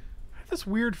 I have this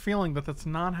weird feeling that that's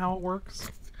not how it works.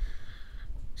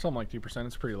 Something like 2%.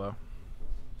 It's pretty low.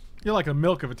 You're like a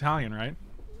milk of Italian, right?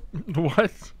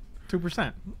 What?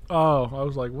 2%. Oh, I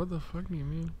was like, what the fuck do you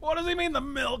mean? What does he mean, the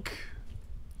milk?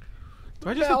 Do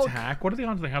I just Milk. attack? What are the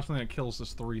odds they have something that kills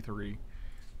this 3/3?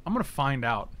 I'm gonna find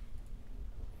out.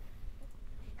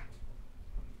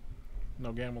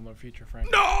 No gamble, no feature,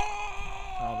 Frank. No!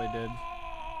 Oh, they did.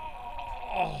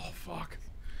 Oh, fuck.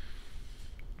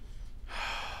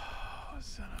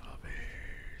 Son of a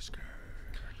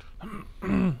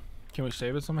bitch. Can we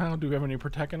save it somehow? Do we have any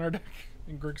Protect in our deck?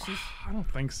 In Grixis? I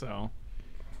don't think so.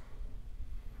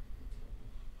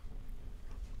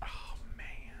 Oh,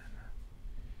 man.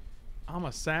 I'm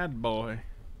a sad boy.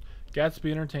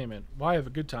 Gatsby Entertainment. Why have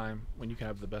a good time when you can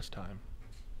have the best time?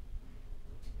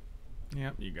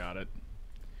 Yep, you got it.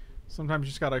 Sometimes you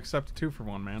just gotta accept a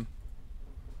 2-for-1, man.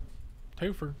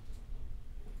 Twofer.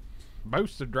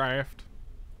 Boosted draft.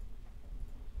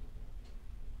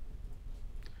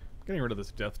 Getting rid of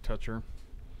this death toucher.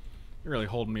 You're really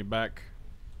holding me back.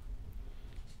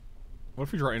 What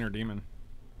if we draw inner demon?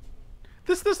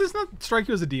 This does not strike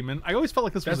you as a demon. I always felt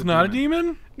like this was That's a not demon. a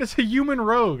demon? It's a human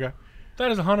rogue. That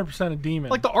is 100% a demon.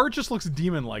 Like the art just looks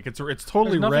demon-like. It's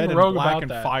totally There's nothing red and rogue black about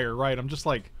and that. fire. Right? I'm just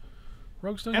like,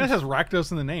 Rogues and it has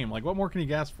Rakdos in the name. Like, what more can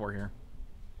you ask for here?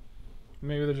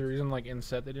 Maybe there's a reason, like, in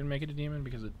set they didn't make it a demon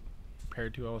because it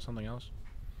paired too well with something else.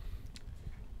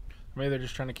 Maybe they're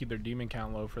just trying to keep their demon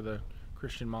count low for the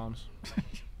Christian moms.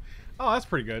 Oh, that's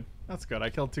pretty good. That's good.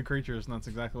 I killed 2 creatures, and that's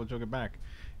exactly what you'll get back.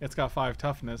 It's got 5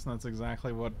 toughness, and that's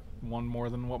exactly what one more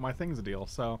than what my thing's deal.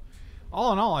 So,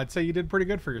 all in all, I'd say you did pretty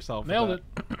good for yourself. with Nailed that.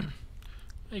 it.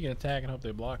 You can attack and hope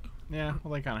they block. Yeah,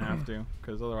 well, they kind of have to,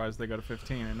 because otherwise they go to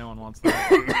 15, and no one wants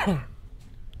that.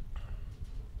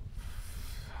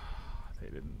 They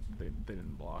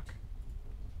didn't block.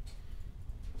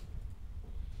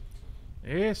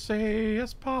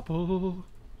 SAS Popple.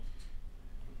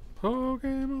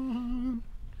 Pokemon.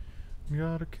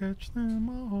 Gotta catch them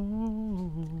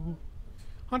all.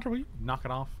 Hunter, will you knock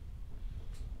it off?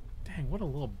 Dang, what a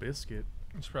little biscuit.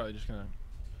 It's probably just gonna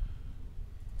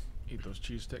eat those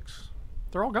cheese sticks.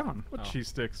 They're all gone. What Oh. cheese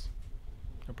sticks?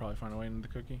 He'll probably find a way into the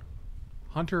cookie.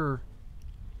 Hunter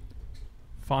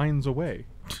finds a way.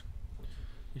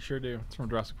 You sure do. It's from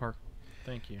Jurassic Park.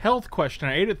 Thank you. Health question.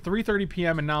 I ate at 3:30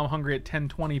 p.m. and now I'm hungry at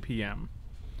 10:20 p.m.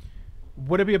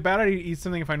 Would it be a bad idea to eat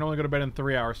something if I normally go to bed in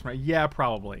 3 hours from now? Yeah,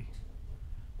 probably.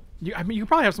 I mean, you can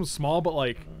probably have some small, but,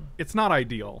 like, it's not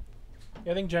ideal.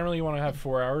 Yeah, I think generally you want to have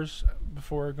 4 hours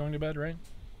before going to bed, right?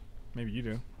 Maybe you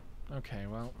do. Okay,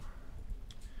 well.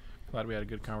 Glad we had a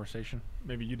good conversation.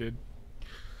 Maybe you did.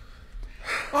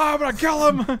 Oh, I'm gonna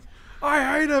kill him!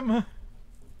 I hate him! Oh,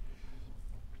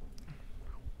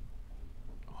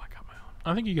 I got my own.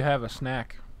 I think you could have a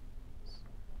snack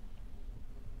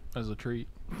as a treat.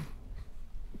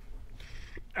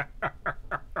 Did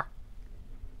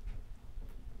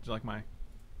you like my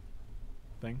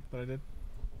thing that I did?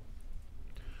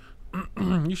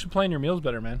 You should plan your meals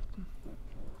better, man.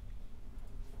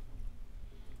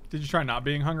 Did you try not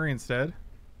being hungry instead?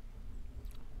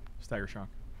 Stagger shock.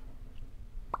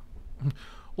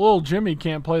 Little Jimmy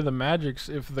can't play the magics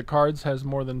if the cards has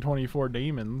more than 24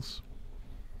 demons.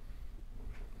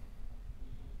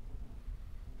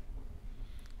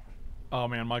 Oh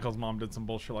man, Michael's mom did some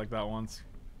bullshit like that once.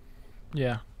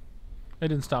 Yeah. It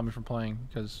didn't stop me from playing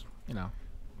because, you know.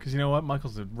 Because you know what?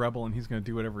 Michael's a rebel and he's going to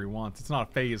do whatever he wants. It's not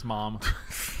a phase, Mom.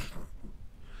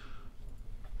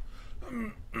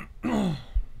 I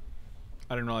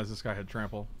didn't realize this guy had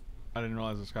trample. I didn't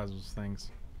realize this guy was things.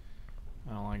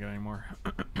 I don't like it anymore.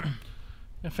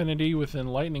 Affinity within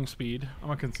lightning speed. I'm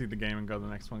going to concede the game and go to the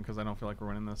next one because I don't feel like we're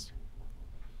winning this.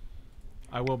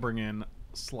 I will bring in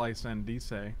Slice and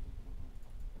Dise.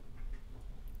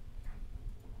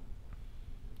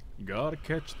 You gotta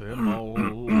catch them all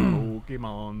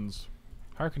Pokemons.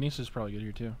 Harkinesis is probably good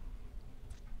here too.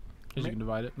 Because you can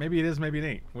divide it. Maybe it is, maybe it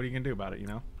ain't. What are you gonna do about it? You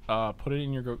know. Put it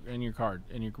in your card.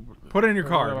 Put it in your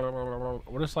card.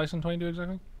 What does Slice and Twain do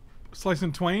exactly? Slice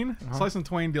and Twain. Slice and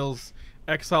Twain deals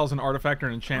exiles an artifact or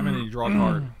an enchantment, and you draw a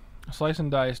card. Slice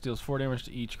and Dice deals 4 damage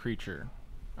to each creature.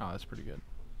 Oh, that's pretty good.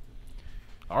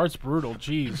 Art's brutal.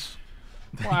 Jeez.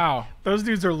 Wow. Those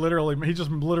dudes are literally. He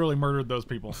just literally murdered those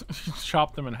people.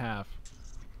 Chopped them in half.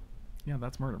 Yeah,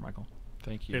 that's murder, Michael.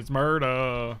 Thank you. It's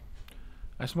murder.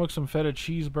 I smoked some feta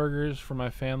cheeseburgers for my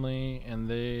family, and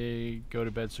they go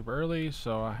to bed super early,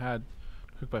 so I had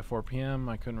cooked by 4 p.m.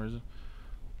 I couldn't resist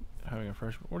having a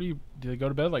fresh. What do you? Do they go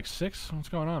to bed like 6? What's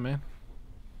going on, man?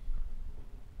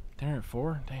 Dinner at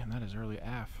 4? Damn, that is early AF.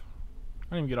 I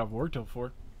didn't even get off work till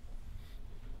 4.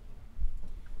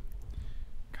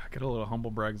 God, get a little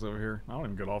humble brags over here. I don't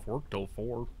even get off work till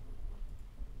 4.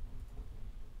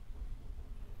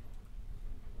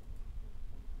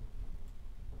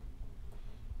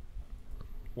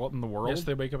 What in the world? Yes,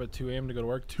 they wake up at 2 a.m. to go to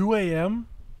work. 2 a.m.?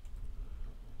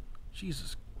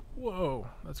 Jesus. Whoa.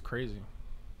 That's crazy.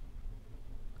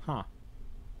 Huh.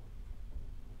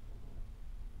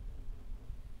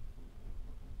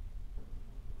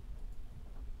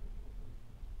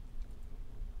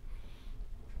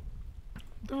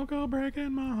 Don't go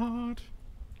breaking my heart.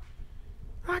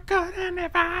 I couldn't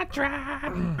if I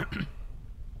tried.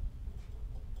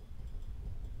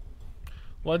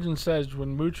 Legend says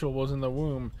when Mutual was in the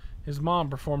womb, his mom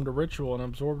performed a ritual and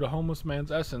absorbed a homeless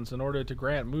man's essence in order to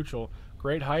grant Mutual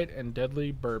great height and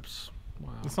deadly burps.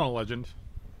 Wow. That's not a legend.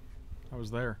 I was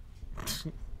there.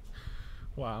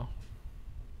 Wow.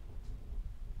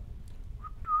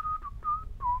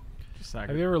 Just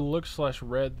Have you ever looked /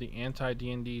 read the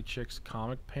anti-D&D Chicks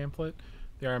comic pamphlet?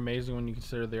 They are amazing when you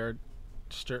consider they are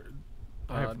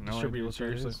I have no idea distributed what that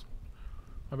seriously. is.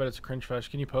 I bet it's a cringe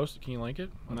fest. Can you post it? Can you link it?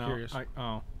 I'm curious.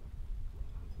 Oh,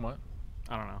 What?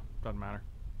 I don't know. Doesn't matter.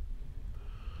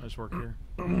 I just work here.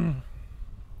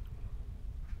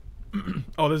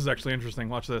 Oh, this is actually interesting.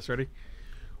 Watch this. Ready?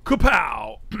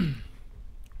 Kapow!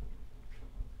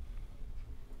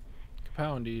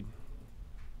 Kapow indeed.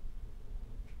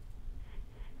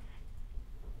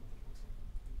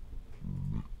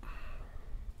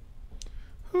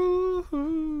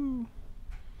 Hoo-hoo.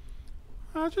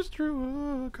 I just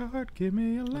drew a card. Give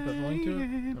me a Is that the link to it?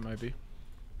 land. That might be.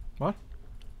 What?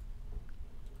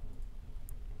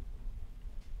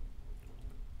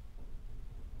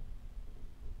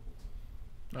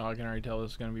 Oh, I can already tell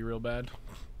this is going to be real bad.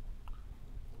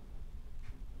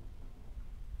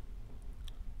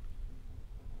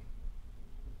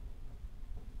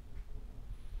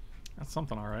 That's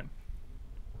something, all right.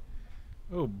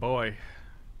 Oh boy.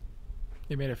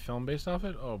 They made a film based off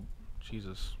it? Oh,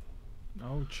 Jesus.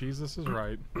 Oh, Jesus is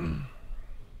right.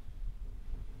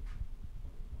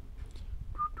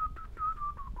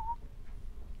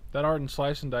 That art in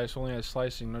Slice and Dice only has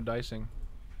slicing, no dicing.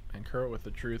 And curl it with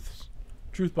the truths.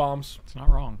 Truth bombs. It's not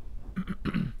wrong.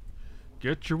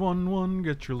 Get your 1-1,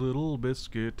 get your little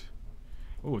biscuit.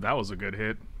 Oh, that was a good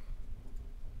hit.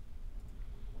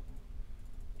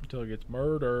 Until it gets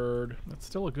murdered. That's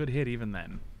still a good hit even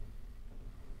then.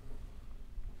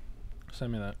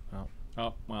 Send me that. Oh,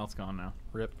 Oh, well, it's gone now.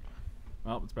 rip.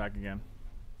 Well, it's back again.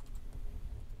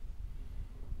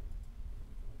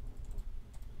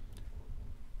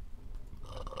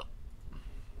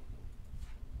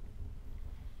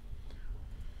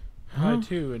 I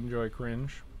too enjoy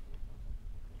cringe.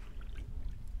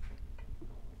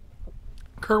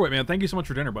 Kerwit, man, thank you so much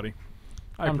for dinner, buddy.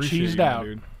 I I'm appreciate cheesed you, out.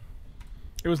 dude.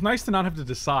 It was nice to not have to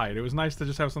decide. It was nice to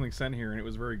just have something sent here, and it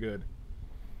was very good.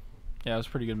 Yeah, it was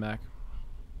pretty good, Mac.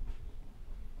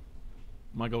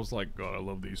 Michael's like, God, I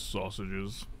love these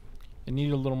sausages. It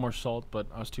needed a little more salt, but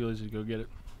I was too lazy to go get it.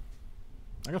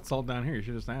 I got salt down here. You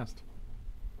should have just asked.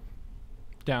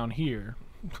 Down here.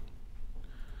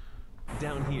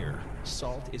 Down here,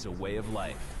 salt is a way of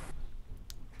life.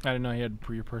 I didn't know you had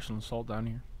your personal salt down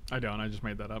here. I don't. I just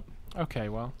made that up. Okay,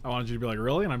 well. I wanted you to be like,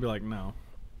 really? And I'd be like, no.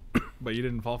 But you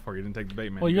didn't fall for it. You didn't take the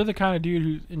bait, man. Well, you're the kind of dude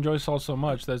who enjoys salt so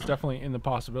much that's definitely in the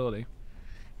possibility.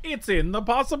 It's in the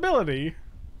possibility.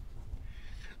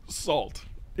 Salt.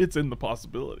 It's in the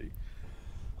possibility.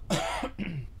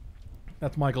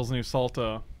 That's Michael's new salt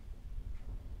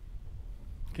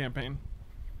campaign.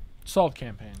 Salt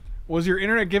campaign. Was your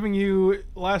internet giving you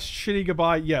last shitty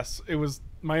goodbye? Yes, it was.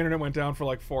 My internet went down for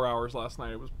like 4 hours last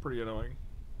night. It was pretty annoying.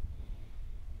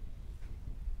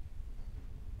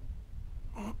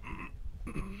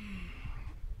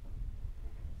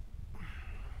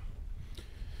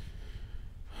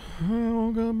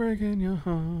 Oh, go breaking your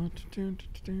heart.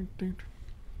 Man,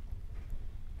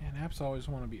 apps always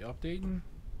want to be updating.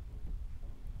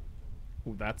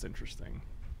 Ooh, that's interesting.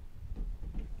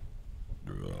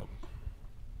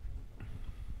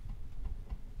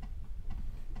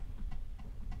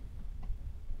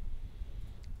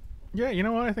 Yeah, you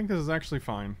know what? I think this is actually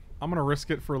fine. I'm gonna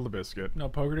risk it for the biscuit. No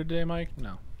poker today, Mike?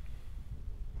 No.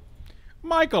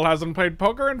 Michael hasn't played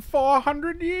poker in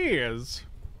 400 years.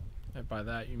 And by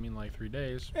that, you mean like 3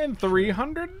 days. In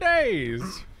 300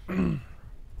 days.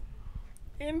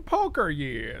 In poker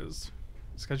years.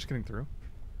 This guy's just getting through.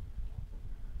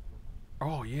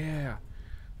 Oh, yeah.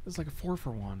 This is like a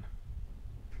 4-for-1.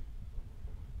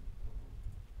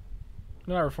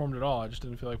 No, I reformed at all. I just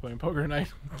didn't feel like playing poker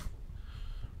tonight.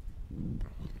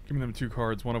 Give me them 2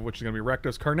 cards, one of which is going to be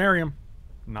Rectus Carnarium.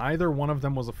 Neither one of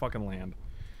them was a fucking land.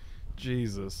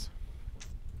 Jesus.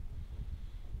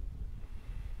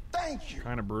 Thank you.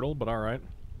 Kind of brutal, but alright.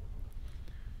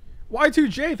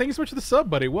 Y2J, thank you so much for the sub,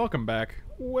 buddy. Welcome back.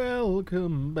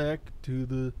 Welcome back to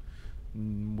the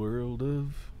world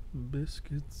of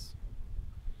biscuits.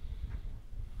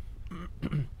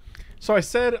 So I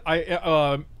said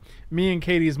me and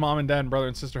Katie's mom and dad and brother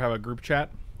and sister have a group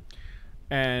chat.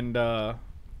 And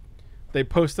they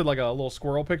posted like a little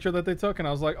squirrel picture that they took. And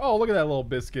I was like, oh, look at that little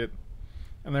biscuit.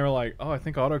 And they were like, oh, I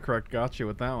think autocorrect got you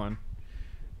with that one.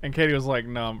 And Katie was like,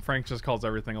 no, Frank just calls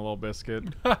everything a little biscuit.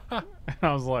 And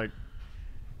I was like,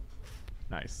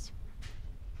 nice.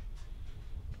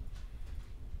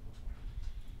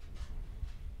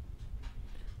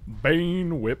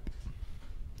 Bane Whip.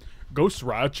 Ghost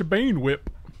ride your Bane Whip.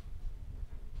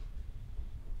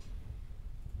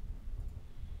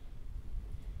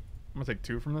 I'm gonna take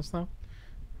 2 from this though.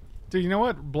 Dude, you know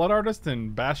what? Blood Artist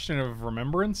and Bastion of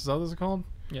Remembrance, is that what it's called?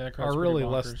 Yeah, that Are card's really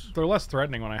pretty less. bonkers. They're less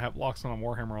threatening when I have Loxodon and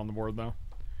Warhammer on the board, though.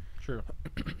 True.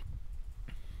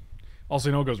 Also,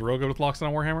 you know what goes real good with Loxodon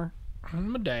and Warhammer?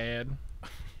 My dad.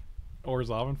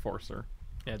 Orzhov Enforcer.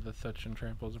 Yeah, the Thutch and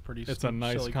Trample is a pretty It's a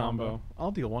nice silly combo.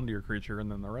 I'll deal 1 to your creature and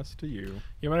then the rest to you.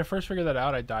 Yeah, when I first figured that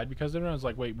out, I died because of it. I was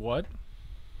like, wait, what?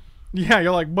 Yeah,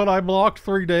 you're like, but I blocked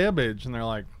 3 damage, and they're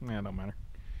like, yeah, don't matter.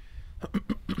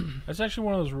 That's actually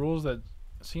one of those rules that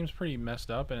seems pretty messed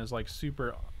up and is like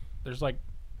super. There's like,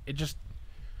 it just.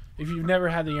 If you've never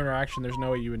had the interaction, there's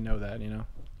no way you would know that. You know,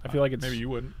 I feel like it's Maybe you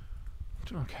wouldn't.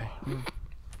 okay.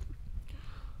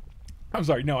 I'm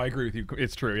sorry. No, I agree with you.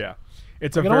 It's true. Yeah,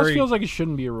 it's Like, a it almost very. feels like it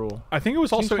shouldn't be a rule. I think it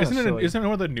was Seems also kinda silly. isn't it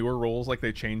one of the newer rules like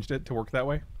they changed it to work that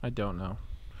way? I don't know.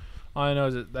 All I know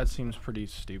is that seems pretty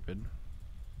stupid.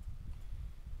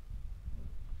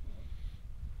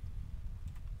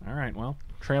 All right. Well,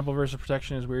 Trample versus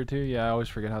protection is weird too. Yeah, I always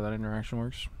forget how that interaction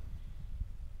works.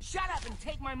 Shut up and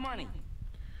take my money.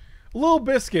 Little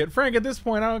Biscuit, Frank. At this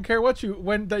point, I don't care what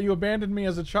that you abandoned me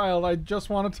as a child. I just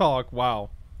want to talk.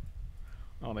 Wow.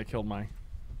 Oh, they killed my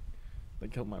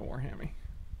Warhammy.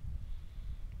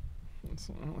 It's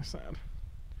really sad.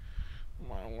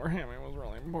 My Warhammy was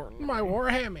really important. My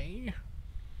Warhammy.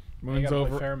 Moon's gotta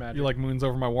play over. Fair Magic. You like Moon's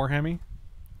over my Warhammy?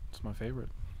 It's my favorite.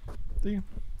 Do you?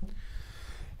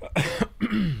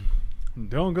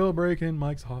 Don't go breaking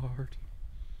Mike's heart.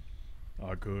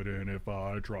 I couldn't if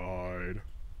I tried.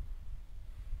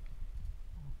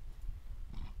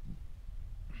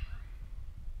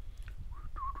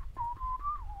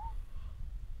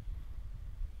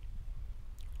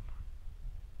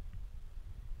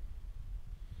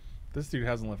 This dude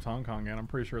hasn't left Hong Kong yet. I'm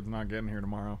pretty sure it's not getting here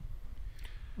tomorrow.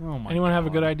 Oh my Anyone have a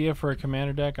good God. idea for a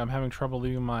commander deck? I'm having trouble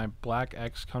leaving my black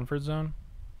X comfort zone.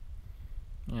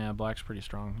 Yeah, black's pretty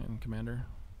strong in commander.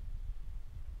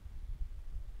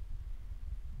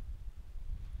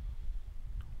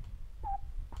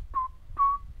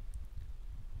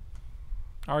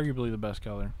 Arguably the best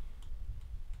color.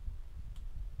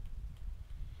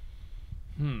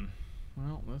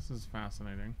 Well, this is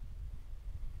fascinating.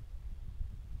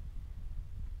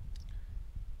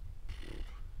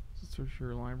 Search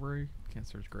your library. Can't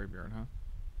search graveyard, huh?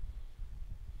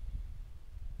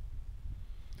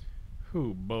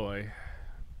 Oh boy.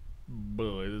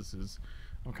 Boy, this is...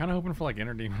 I'm kind of hoping for like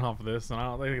Inner Demon off of this, and I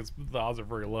don't think the odds are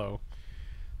very low.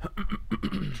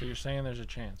 So you're saying there's a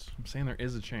chance? I'm saying there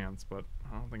is a chance, but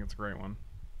I don't think it's a great one.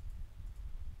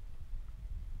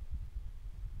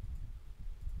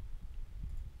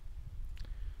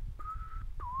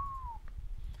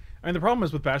 I mean, the problem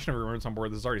is with Bastion of Remembrance on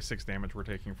board, there's already 6 damage we're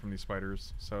taking from these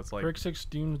spiders, so it's like... Brick 6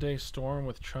 Doomsday Storm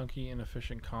with chunky,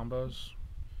 inefficient combos.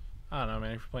 I don't know,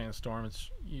 man. If you're playing Storm,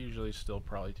 it's usually still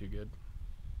probably too good.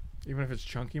 Even if it's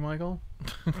chunky, Michael?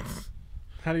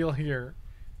 How do you like your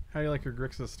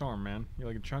Grixis Storm, man? You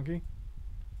like it chunky?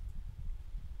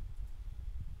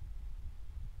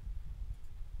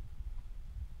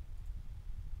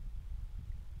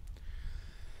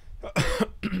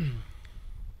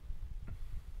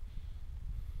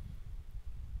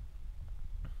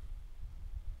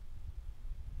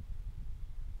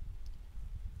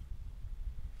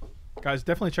 Guys,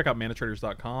 definitely check out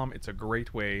manatraders.com. It's a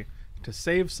great way to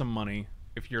save some money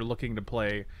if you're looking to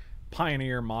play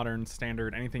Pioneer, Modern,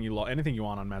 Standard, anything you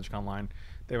want on Magic Online.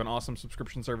 They have an awesome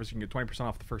subscription service. You can get 20%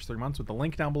 off the first 3 months with the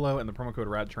link down below and the promo code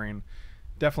RADTRAIN.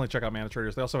 Definitely check out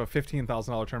Manatraders. They also have a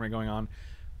 $15,000 tournament going on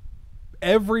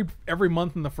every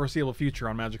month in the foreseeable future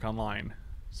on Magic Online.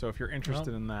 So if you're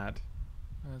interested in that,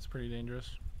 That's pretty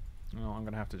dangerous. well, I'm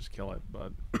gonna have to just kill it,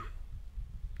 but.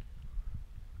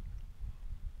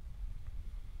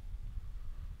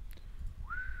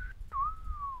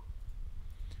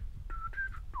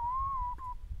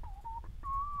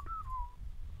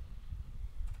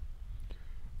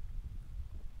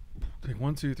 Take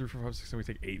 1, 2, 3, 4, 5, 6, 7. We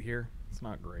take 8 here. It's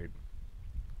not great.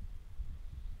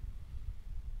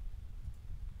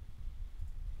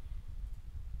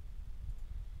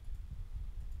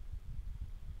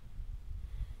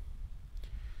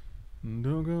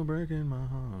 Don't go breaking my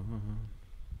heart.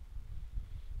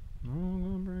 Don't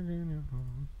go breaking your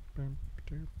heart.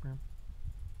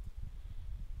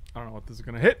 I don't know what this is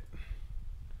gonna hit.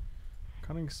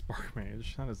 Cunning Spark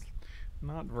Mage. That is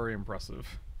not very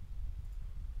impressive.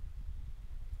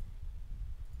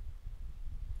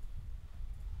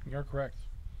 You're correct.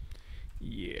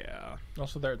 Yeah.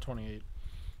 Also, they're at 28.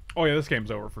 Oh yeah, this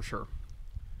game's over for sure.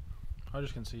 I'll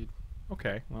just concede.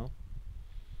 Okay, well.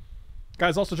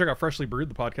 Guys, also check out Freshly Brewed,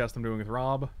 the podcast I'm doing with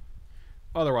Rob,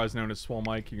 otherwise known as Swole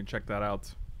Mike. You can check that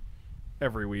out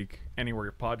every week, anywhere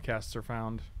your podcasts are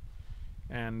found.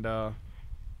 And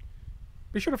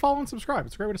be sure to follow and subscribe.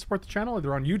 It's a great way to support the channel,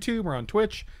 either on YouTube or on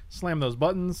Twitch. Slam those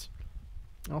buttons.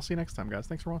 I'll see you next time, guys.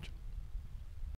 Thanks for watching.